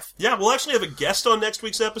be Jeff. Yeah, we'll actually have a guest on next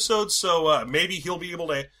week's episode, so maybe he'll be able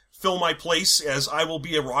to fill my place as I will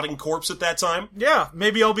be a rotting corpse at that time. Yeah,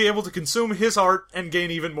 maybe I'll be able to consume his heart and gain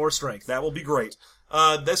even more strength. That will be great.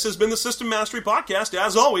 This has been the System Mastery Podcast.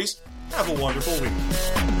 As always, have a wonderful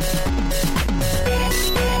week.